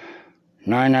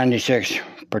 996,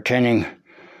 pertaining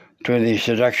to the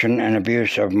seduction and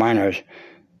abuse of minors,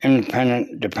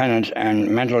 independent dependents, and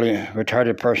mentally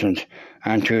retarded persons,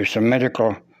 and to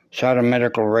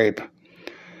sodomitical rape,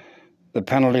 the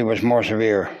penalty was more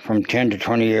severe, from 10 to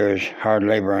 20 years hard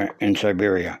labor in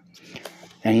Siberia.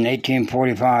 In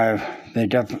 1845, the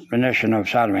definition of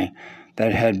sodomy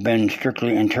that had been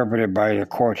strictly interpreted by the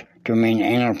court to mean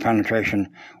anal penetration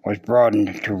was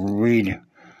broadened to read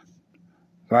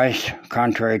vice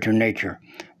contrary to nature,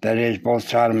 that is, both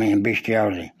sodomy and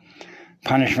bestiality.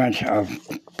 Punishments of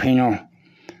penal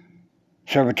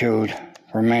servitude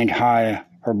remained high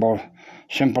for both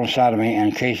simple sodomy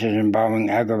and cases involving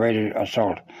aggravated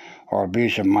assault or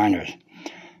abuse of minors.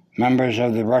 Members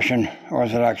of the Russian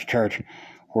Orthodox Church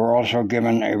were also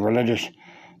given a religious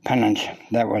penance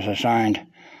that was assigned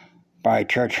by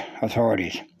church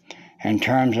authorities. In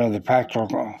terms of the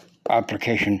practical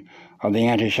application of the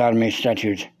anti-sodomy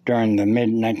statutes during the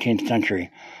mid-19th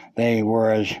century, they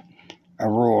were, as a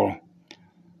rule,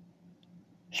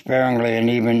 sparingly and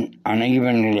even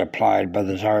unevenly applied by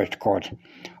the Tsarist courts.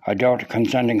 Adult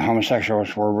consenting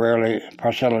homosexuals were rarely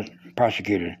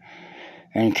prosecuted.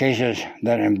 In cases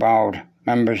that involved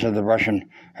members of the Russian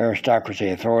aristocracy,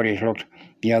 authorities looked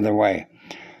the other way.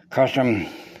 Custom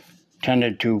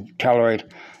tended to tolerate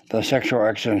the sexual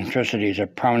eccentricities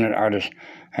of prominent artists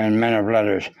and men of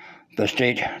letters. The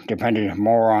state depended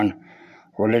more on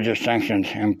religious sanctions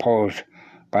imposed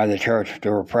by the church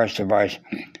to repress the vice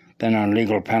than on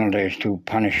legal penalties to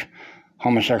punish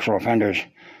homosexual offenders.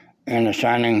 In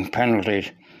assigning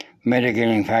penalties,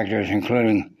 mitigating factors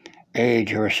including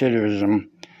age, recidivism,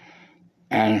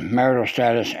 and marital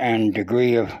status and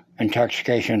degree of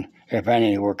intoxication, if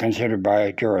any, were considered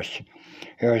by jurists.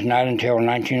 It was not until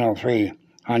 1903,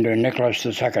 under Nicholas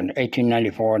II,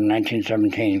 1894 to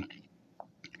 1917,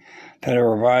 that a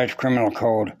revised criminal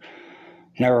code,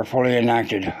 never fully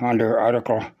enacted, under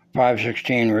Article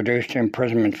 516, reduced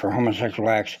imprisonment for homosexual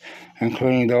acts,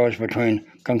 including those between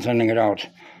consenting adults,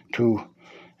 to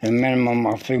a minimum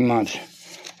of 3 months,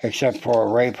 except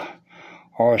for rape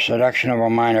or seduction of a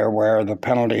minor, where the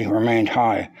penalty remained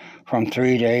high, from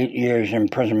 3 to 8 years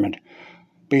imprisonment.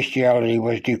 Bestiality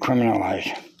was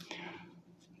decriminalized.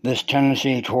 This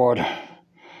tendency toward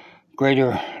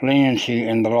greater leniency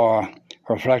in the law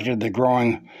reflected the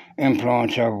growing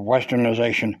influence of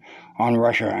Westernization on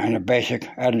Russia and a basic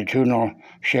attitudinal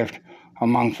shift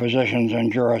among physicians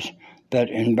and jurists that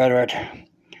inveterate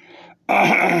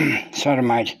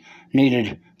sodomites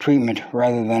needed treatment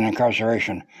rather than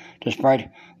incarceration. Despite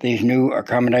these new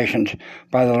accommodations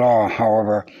by the law,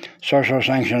 however, social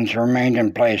sanctions remained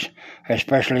in place,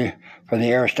 especially for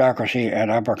the aristocracy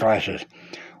and upper classes,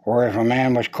 where if a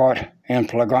man was caught in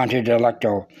flagrante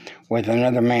delicto with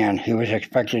another man, he was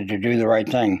expected to do the right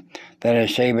thing, that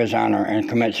is, save his honor and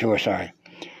commit suicide.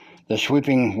 The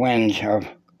sweeping winds of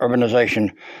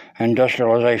urbanization,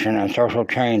 industrialization, and social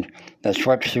change that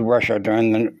swept through Russia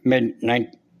during the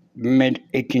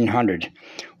mid-1800s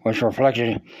was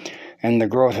reflected in the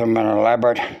growth of an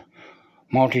elaborate,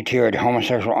 multi-tiered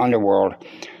homosexual underworld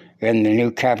in the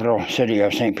new capital city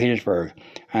of St. Petersburg,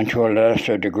 and to a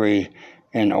lesser degree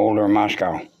in older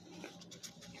Moscow.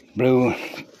 Blue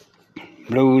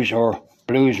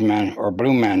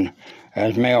men,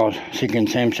 as males seeking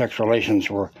same-sex relations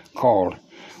were called,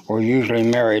 were usually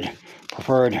married,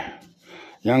 preferred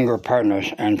younger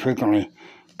partners, and frequently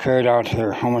carried out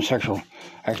their homosexual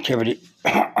activity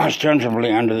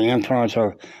ostensibly under the influence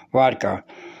of vodka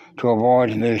to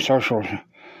avoid the social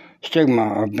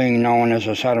stigma of being known as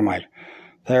a sodomite.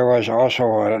 There was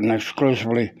also an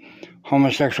exclusively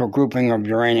homosexual grouping of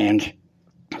Uranians,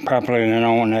 popularly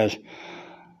known as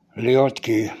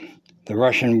Lyotki, the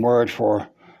Russian word for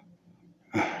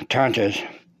tantas,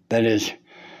 that is,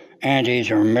 aunties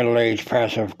or middle-aged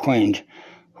passive queens,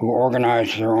 who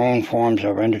organized their own forms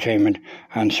of entertainment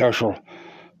and social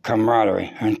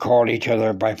camaraderie and called each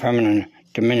other by feminine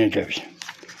diminutives.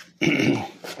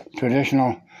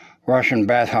 Traditional Russian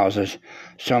bathhouses,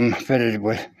 some fitted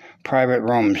with private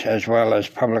rooms as well as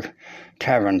public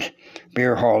taverns,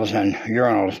 beer halls, and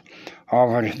urinals,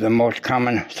 offered the most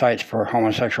common sites for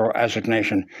homosexual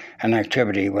assignation and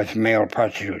activity with male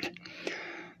prostitutes,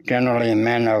 generally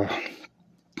men of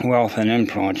wealth and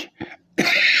influence,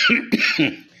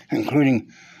 including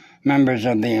members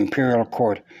of the imperial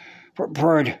court,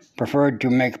 preferred to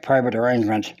make private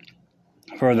arrangements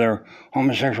for their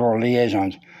homosexual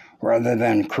liaisons rather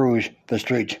than cruise the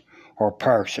streets or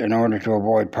parks in order to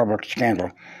avoid public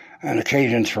scandal and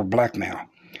occasions for blackmail.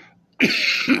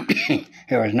 It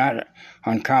was not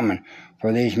uncommon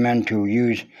for these men to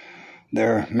use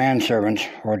their manservants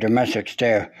or domestic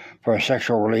staff for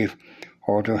sexual relief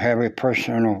or to have a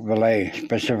personal valet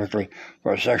specifically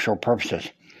for sexual purposes.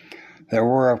 There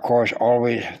were, of course,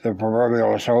 always the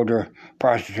proverbial soldier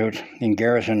prostitutes in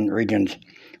garrison regions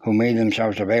who made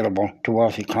themselves available to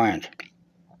wealthy clients.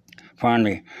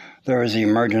 Finally, there is the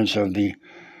emergence of the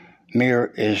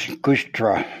Mir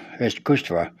Iskustva,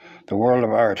 the world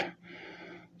of art,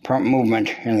 movement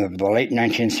in the late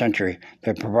 19th century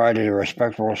that provided a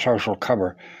respectable social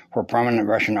cover for prominent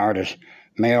Russian artists,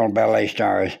 male ballet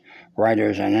stars,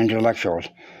 writers, and intellectuals,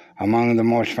 among the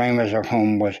most famous of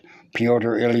whom was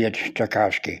Pyotr Ilyich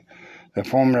Tchaikovsky, the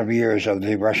formative years of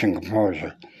the Russian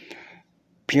composer.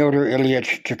 Pyotr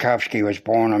Ilyich Tchaikovsky was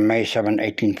born on May 7,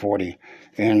 1840,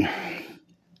 in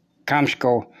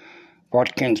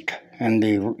Kamsko-Votkinsk in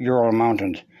the Ural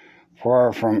Mountains,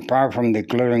 far from the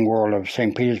glittering world of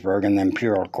St. Petersburg and the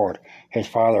imperial court. His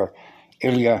father,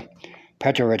 Ilya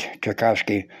Petrovich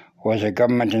Tchaikovsky, was a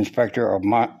government inspector of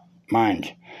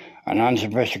mines, an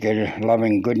unsophisticated,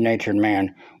 loving, good-natured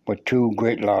man with two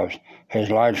great loves, his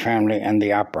large family and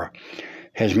the opera.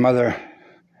 His mother,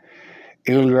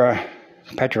 Ilya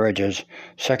Petrovich's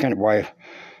second wife,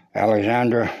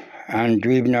 Alexandra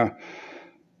Andreevna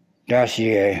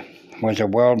Dacier, was a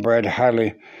well-bred,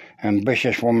 highly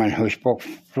ambitious woman who spoke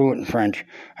fluent French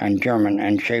and German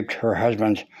and shaped her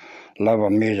husband's love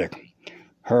of music.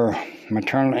 Her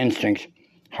maternal instincts,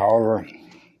 however,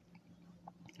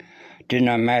 did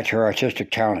not match her artistic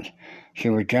talents. She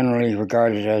was generally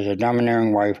regarded as a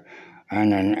domineering wife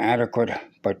and an inadequate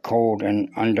but cold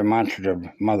and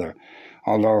undemonstrative mother,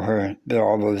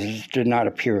 although this did not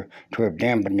appear to have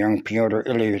dampened young Pyotr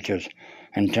Ilyich's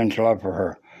intense love for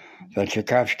her. The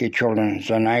Tchaikovsky children,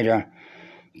 Zenaida,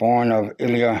 born of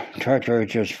Ilya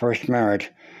Petrovich's first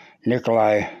marriage,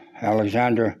 Nikolai,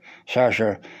 Alexander,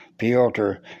 Sasha,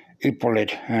 Pyotr,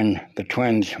 Ippolit, and the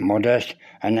twins, Modest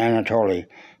and Anatoly,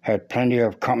 had plenty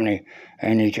of company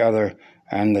in each other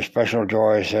and the special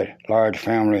joys that large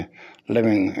family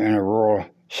living in a rural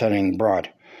setting brought.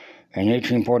 In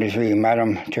 1843,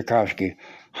 Madame Tchaikovsky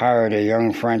hired a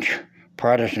young French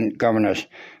Protestant governess,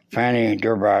 Fanny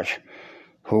Durbach,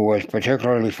 who was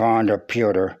particularly fond of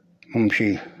Pyotr, whom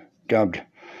she dubbed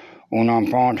un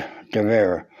enfant de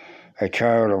verre, a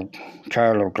child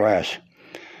of glass,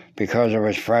 because of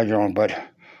his fragile but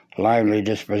lively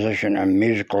disposition and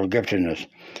musical giftedness.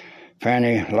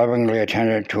 Fanny lovingly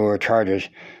attended to her charges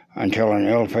until an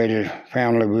ill-fated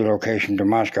family relocation to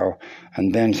Moscow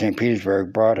and then St.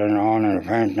 Petersburg brought on a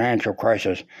financial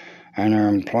crisis, and her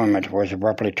employment was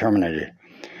abruptly terminated.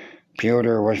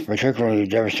 Pyotr was particularly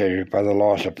devastated by the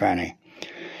loss of Fanny.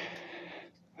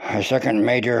 A second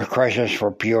major crisis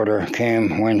for Pyotr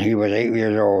came when he was 8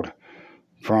 years old,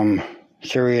 from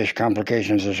serious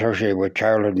complications associated with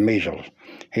childhood measles.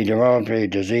 He developed a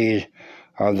disease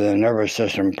of the nervous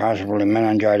system, possibly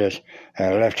meningitis,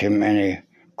 that left him in a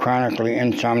chronically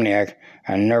insomniac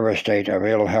and nervous state of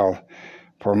ill health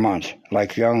for months.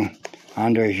 Like young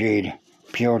Andrei Gide,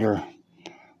 Pyotr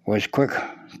was quick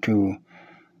to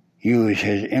use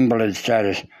his invalid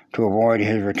status to avoid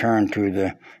his return to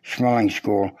the smelling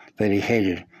school that he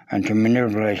hated and to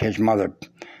manipulate his mother.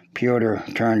 Pyotr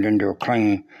turned into a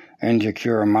clinging,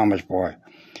 insecure mama's boy.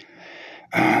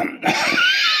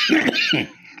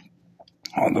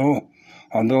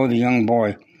 Although the young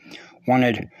boy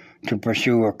wanted to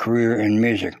pursue a career in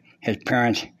music, his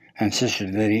parents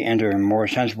insisted that he enter a more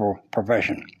sensible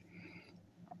profession.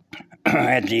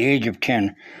 At the age of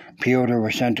 10, Pyotr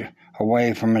was sent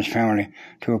away from his family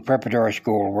to a preparatory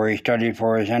school where he studied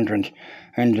for his entrance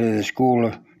into the School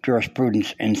of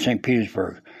Jurisprudence in St.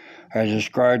 Petersburg. As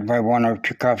described by one of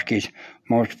Tchaikovsky's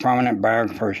most prominent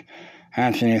biographers,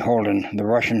 Anthony Holden, the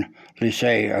Russian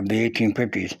lycée of the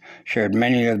 1850s, shared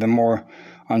many of the more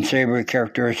unsavory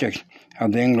characteristics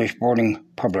of the English boarding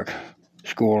public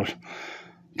schools,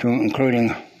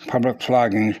 including public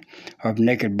floggings of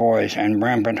naked boys and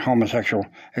rampant homosexual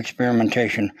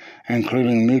experimentation,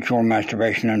 including mutual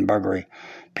masturbation and buggery.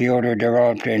 Piotr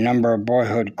developed a number of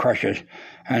boyhood crushes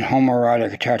and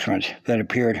homoerotic attachments that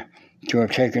appeared to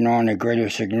have taken on a greater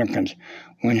significance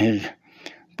when his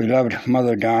beloved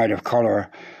mother died of cholera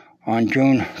on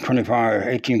June 25,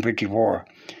 1854.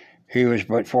 He was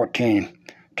but 14.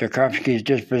 Tchaikovsky's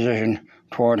disposition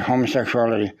toward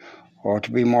homosexuality, or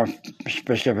to be more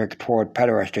specific, toward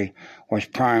pederasty, was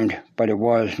primed, but it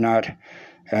was not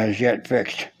as yet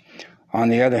fixed. On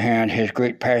the other hand, his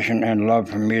great passion and love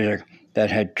for music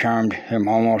that had charmed him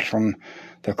almost from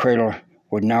the cradle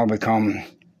would now come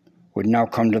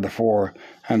to the fore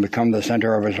and become the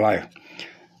center of his life.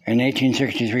 In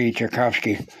 1863,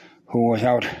 Tchaikovsky, who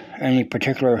without any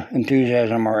particular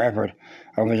enthusiasm or effort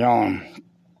of his own,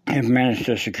 had managed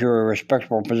to secure a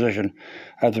respectable position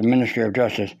at the Ministry of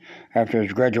Justice after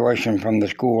his graduation from the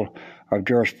School of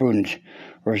Jurisprudence,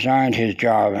 resigned his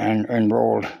job and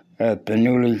enrolled at the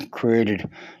newly created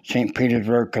St.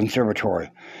 Petersburg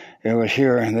Conservatory. It was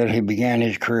here that he began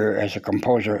his career as a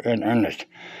composer in earnest.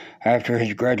 After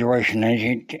his graduation in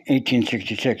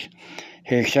 1866,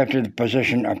 he accepted the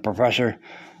position of professor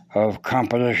of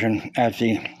composition at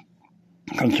the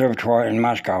Conservatory in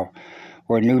Moscow,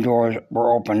 where new doors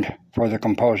were opened for the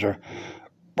composer,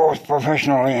 both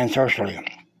professionally and socially.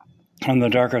 On the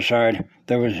darker side,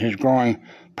 there was his growing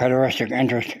pederastic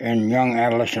interest in young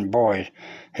adolescent boys,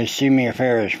 his seamy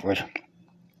affairs with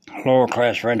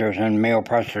lower-class renters and male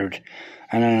prostitutes,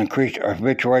 and an increased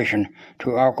habituation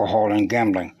to alcohol and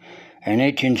gambling. In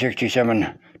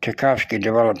 1867, Tchaikovsky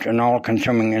developed an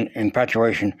all-consuming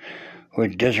infatuation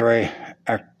with Désirée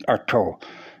Artôt,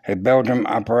 a Belgian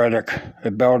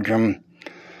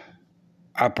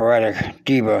operatic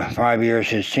diva 5 years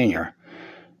his senior.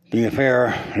 The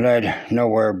affair led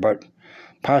nowhere, but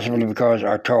possibly because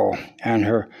Artôt and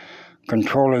her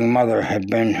controlling mother had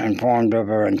been informed of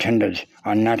her intended's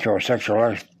unnatural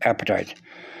sexual appetites.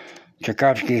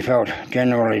 Tchaikovsky felt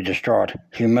genuinely distraught,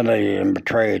 humiliated, and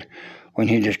betrayed when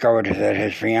he discovered that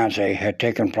his fiancée had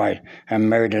taken flight and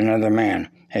married another man,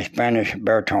 a Spanish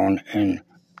baritone in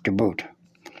Debut.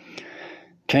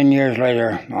 10 years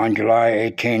later, on July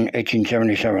 18,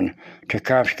 1877,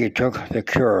 Tchaikovsky took the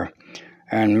cure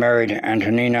and married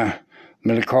Antonina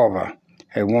Milikova,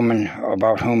 a woman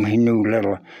about whom he knew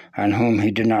little and whom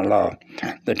he did not love.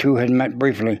 The two had met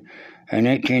briefly in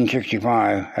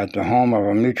 1865 at the home of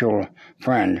a mutual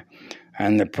friend,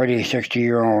 and the pretty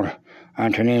 60-year-old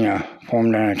Antonina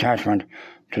formed an attachment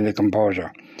to the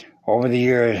composer. Over the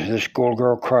years, this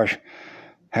schoolgirl crush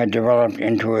had developed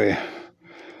into a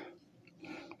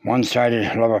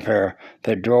one-sided love affair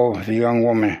that drove the young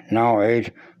woman, now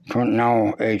aged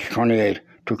 28,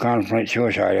 to contemplate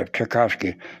suicide if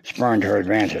Tchaikovsky spurned her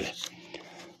advances.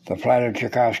 The flattered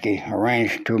Tchaikovsky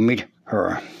arranged to meet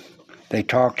her. They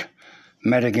talked,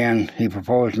 met again. He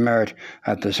proposed marriage,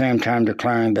 at the same time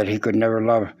declaring that he could never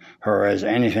love her as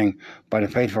anything but a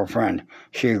faithful friend.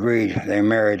 She agreed. They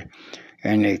married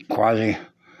in a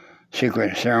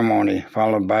quasi-secret ceremony,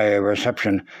 followed by a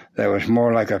reception that was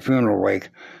more like a funeral wake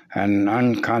and an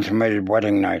unconsummated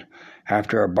wedding night.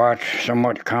 After a botched,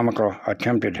 somewhat comical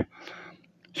attempted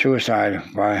suicide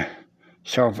by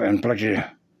self-inflicted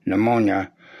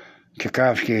pneumonia,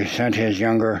 Tchaikovsky sent his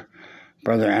younger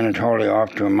brother Anatoly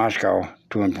off to Moscow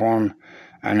to inform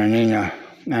Antonina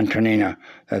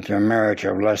that their marriage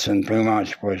of less than 3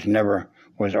 months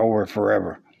was over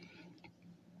forever.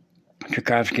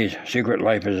 Tchaikovsky's secret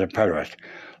life as a pederast.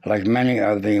 Like many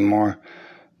of the more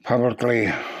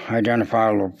publicly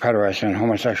identifiable pederasts and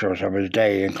homosexuals of his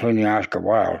day, including Oscar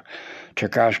Wilde,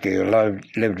 Tchaikovsky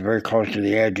lived very close to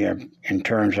the edge in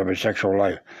terms of his sexual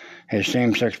life. His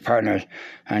same-sex partners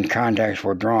and contacts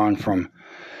were drawn from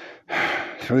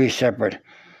 3 separate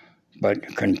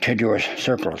but contiguous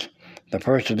circles. The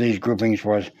first of these groupings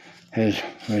was the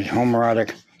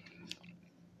homoerotic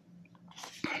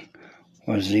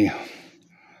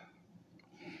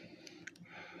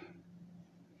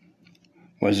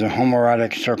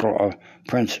circle of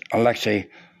Prince Alexei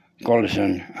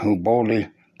Golitsyn, who boldly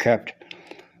kept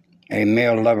a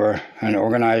male lover and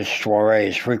organized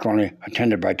soirees frequently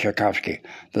attended by Tchaikovsky.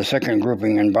 The second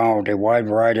grouping involved a wide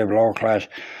variety of lower-class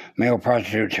male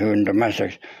prostitutes and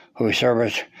domestics who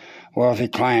serviced wealthy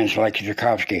clients like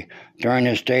Tchaikovsky. During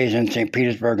his stays in St.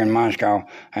 Petersburg and Moscow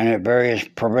and at various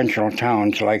provincial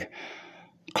towns like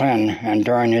Klein, and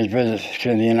during his visits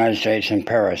to the United States and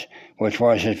Paris, which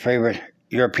was his favorite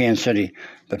European city.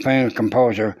 The famed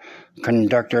composer,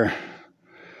 conductor,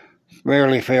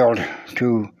 rarely failed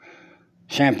to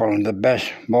sample the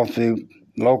best, both the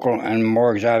local and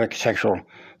more exotic sexual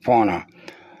fauna.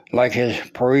 Like his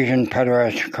Parisian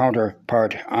pederast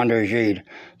counterpart André Gide,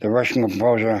 the Russian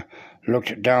composer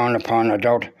looked down upon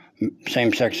adult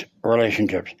same-sex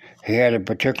relationships. He had a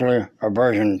particular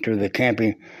aversion to the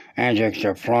campy antics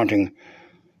of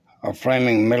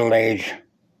flaming middle-aged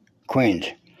queens.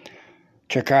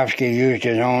 Tchaikovsky used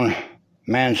his own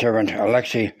manservant,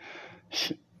 Alexei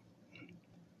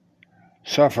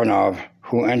Sofonov,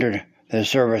 who entered the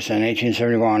service in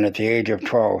 1871 at the age of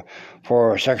 12,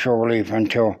 for sexual relief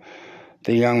until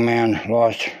the young man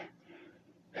lost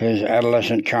his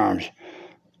adolescent charms.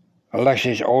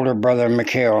 Alexei's older brother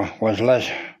Mikhail was less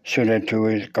suited to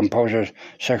his composer's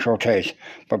sexual taste,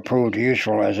 but proved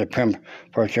useful as a pimp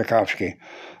for Tchaikovsky.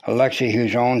 Alexei,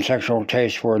 whose own sexual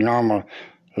tastes were normal,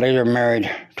 later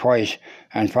married twice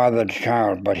and fathered a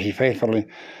child, but he faithfully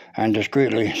and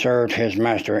discreetly served his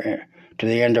master to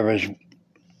the end.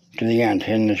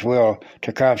 In his will,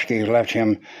 Tchaikovsky left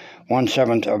him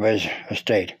 1/7 of his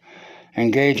estate.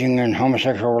 Engaging in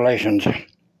homosexual relations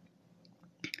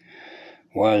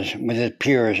was with his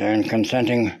peers and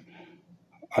consenting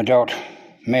adult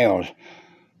males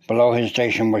below his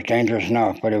station was dangerous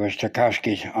enough, but it was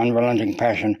Tchaikovsky's unrelenting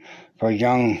passion for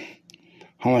young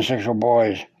homosexual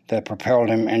boys that propelled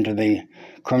him into the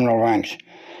criminal ranks.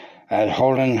 As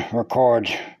Holden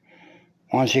records,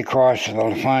 once he crossed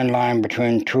the fine line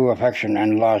between true affection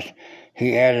and lust,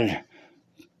 he added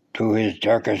to his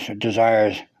darkest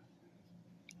desires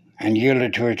and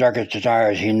yielded to his darkest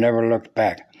desires. He never looked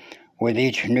back. With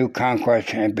each new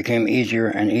conquest, it became easier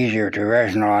and easier to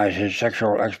rationalize his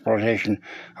sexual exploitation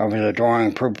of his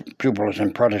adoring pupils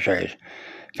and protégés.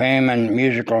 Fame and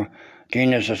musical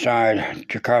genius aside,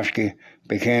 Tchaikovsky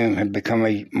had become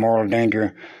a moral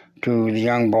danger to the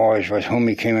young boys with whom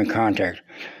he came in contact.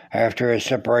 After his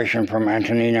separation from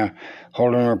Antonina,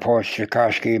 Holden reports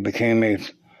Tchaikovsky became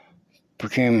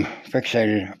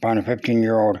fixated upon a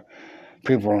 15-year-old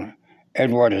pupil,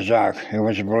 Edward Zach. It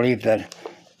was a belief that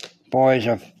boys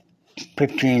of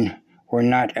 15 were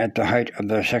at the height of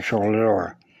their sexual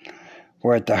allure.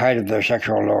 What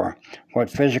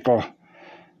physical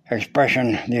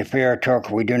expression the affair took,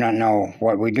 we do not know.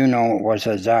 What we do know was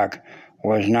that Zach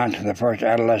was not the first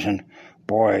adolescent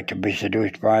boy to be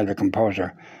seduced by the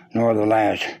composer, nor the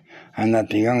last, and that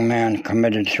the young man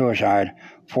committed suicide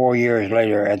 4 years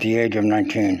later at the age of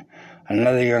 19.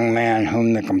 Another young man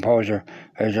whom the composer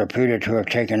is reputed to have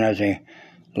taken as a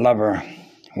lover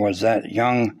was that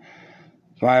young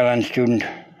violin student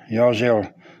Yozil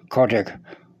Kotik,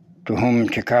 to whom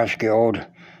Tchaikovsky owed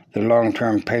the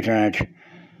long-term patronage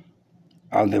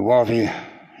of the wealthy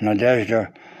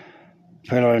Nadezhda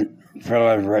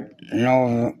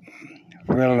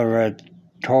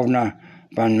Filaretovna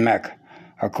von Meck.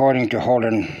 According to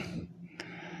Holden,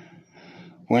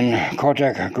 when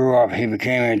Kotek grew up, he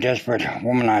became a desperate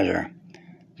womanizer,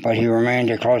 but he remained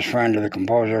a close friend of the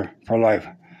composer for life.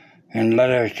 In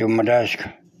letters to Modest,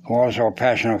 who also a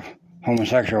passionate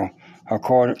homosexual,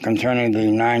 concerning the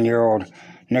 9-year-old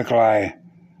Nikolai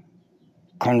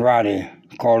Konradi,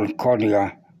 called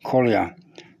Kolya,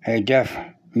 a deaf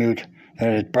mute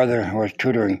that his brother was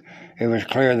tutoring, it was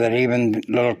clear that even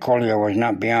little Kolya was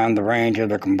not beyond the range of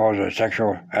the composer's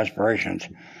sexual aspirations.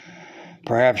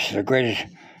 Perhaps the greatest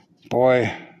boy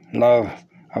love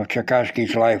of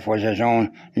Tchaikovsky's life was his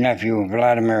own nephew,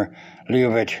 Vladimir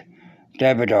Leovich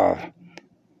Davidov,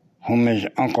 whom his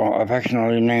uncle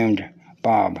affectionately named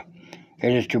Bob.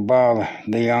 It is to Bob,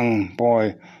 the young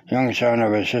son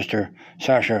of his sister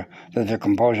Sasha, that the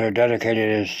composer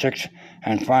dedicated his 6th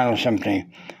and final symphony,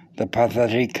 the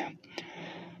Pathétique.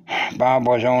 Bob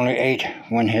was only 8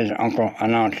 when his uncle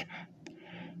announced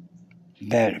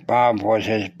that Bob was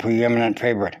his preeminent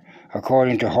favorite.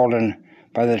 According to Holden,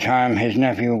 by the time his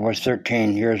nephew was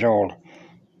 13 years old,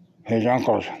 his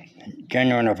uncle's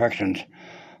genuine affections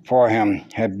for him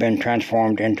had been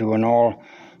transformed into an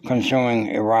all-consuming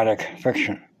erotic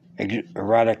fixation.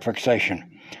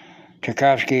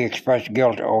 Tchaikovsky expressed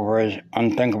guilt over his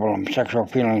unthinkable sexual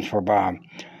feelings for Bob,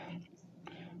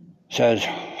 says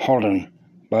Holden,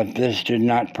 but this did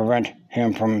not prevent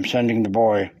him from sending the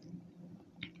boy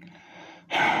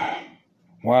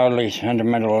wildly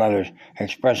sentimental letters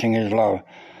expressing his love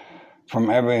from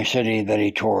every city that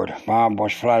he toured. Bob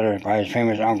was flattered by his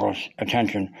famous uncle's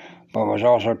attention, but was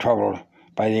also troubled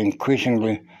by the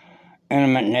increasingly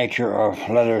intimate nature of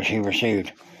the letters he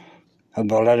received.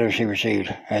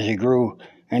 As he grew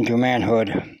into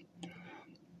manhood,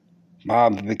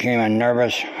 Bob became a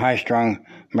nervous, high-strung,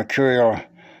 mercurial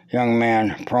young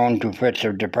man prone to fits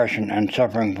of depression and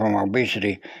suffering from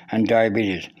obesity and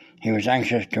diabetes. He was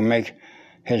anxious to make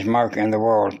his mark in the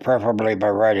world, preferably by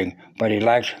writing, but he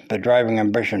lacked the driving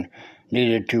ambition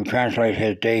needed to translate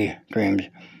his daydreams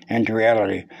into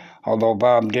reality. Although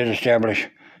Bob did establish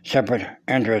separate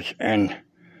interests in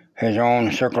his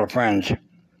own circle of friends,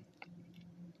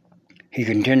 he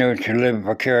continued to live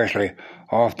vicariously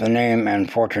off the name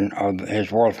and fortune of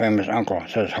his world-famous uncle,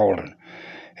 says Holden.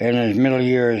 In his middle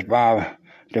years, Bob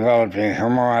developed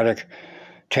homoerotic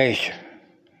taste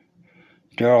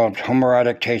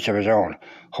of his own.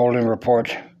 Holden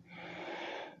reports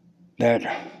that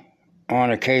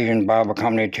on occasion Bob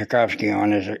accompanied Tchaikovsky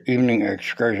on his evening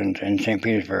excursions in St.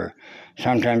 Petersburg,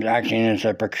 sometimes acting as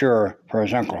a procurer for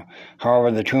his uncle.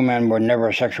 However, the two men were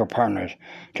never sexual partners.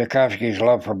 Tchaikovsky's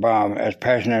love for Bob, as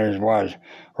passionate as it was,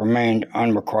 remained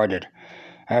unrequited.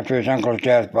 After his uncle's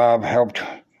death, Bob helped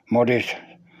Modest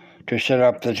to set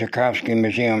up the Tchaikovsky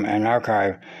Museum and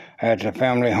Archive at the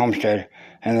family homestead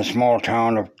in the small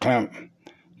town of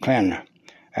Klin.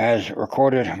 As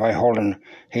recorded by Holden,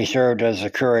 he served as the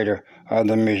curator of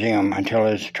the museum until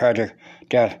his tragic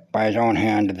death by his own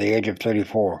hand at the age of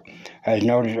 34. As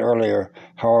noted earlier,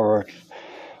 however,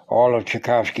 all of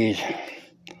Tchaikovsky's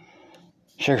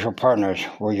sexual partners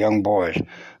were young boys.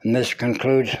 And this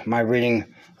concludes my reading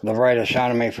of The Rite of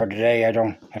Sodomy for today. I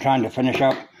don't have time to finish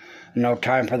up. No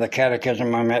time for the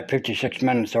catechism. I'm at 56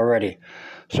 minutes already.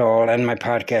 So I'll end my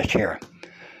podcast here.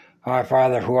 Our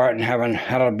Father, who art in heaven,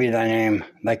 hallowed be thy name.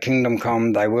 Thy kingdom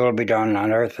come, thy will be done,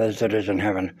 on earth as it is in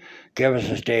heaven. Give us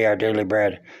this day our daily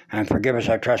bread, and forgive us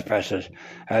our trespasses,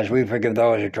 as we forgive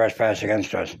those who trespass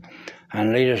against us.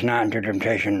 And lead us not into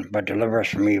temptation, but deliver us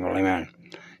from evil. Amen.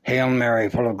 Hail Mary,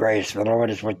 full of grace, the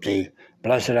Lord is with thee.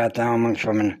 Blessed art thou amongst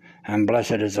women, and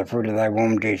blessed is the fruit of thy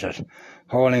womb, Jesus.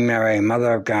 Holy Mary,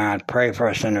 Mother of God, pray for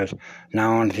us sinners,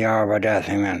 now and at the hour of our death.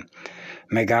 Amen.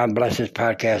 May God bless this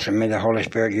podcast, and may the Holy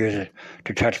Spirit use it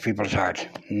to touch people's hearts.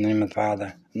 In the name of the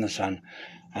Father, and the Son,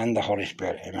 and the Holy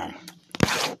Spirit. Amen.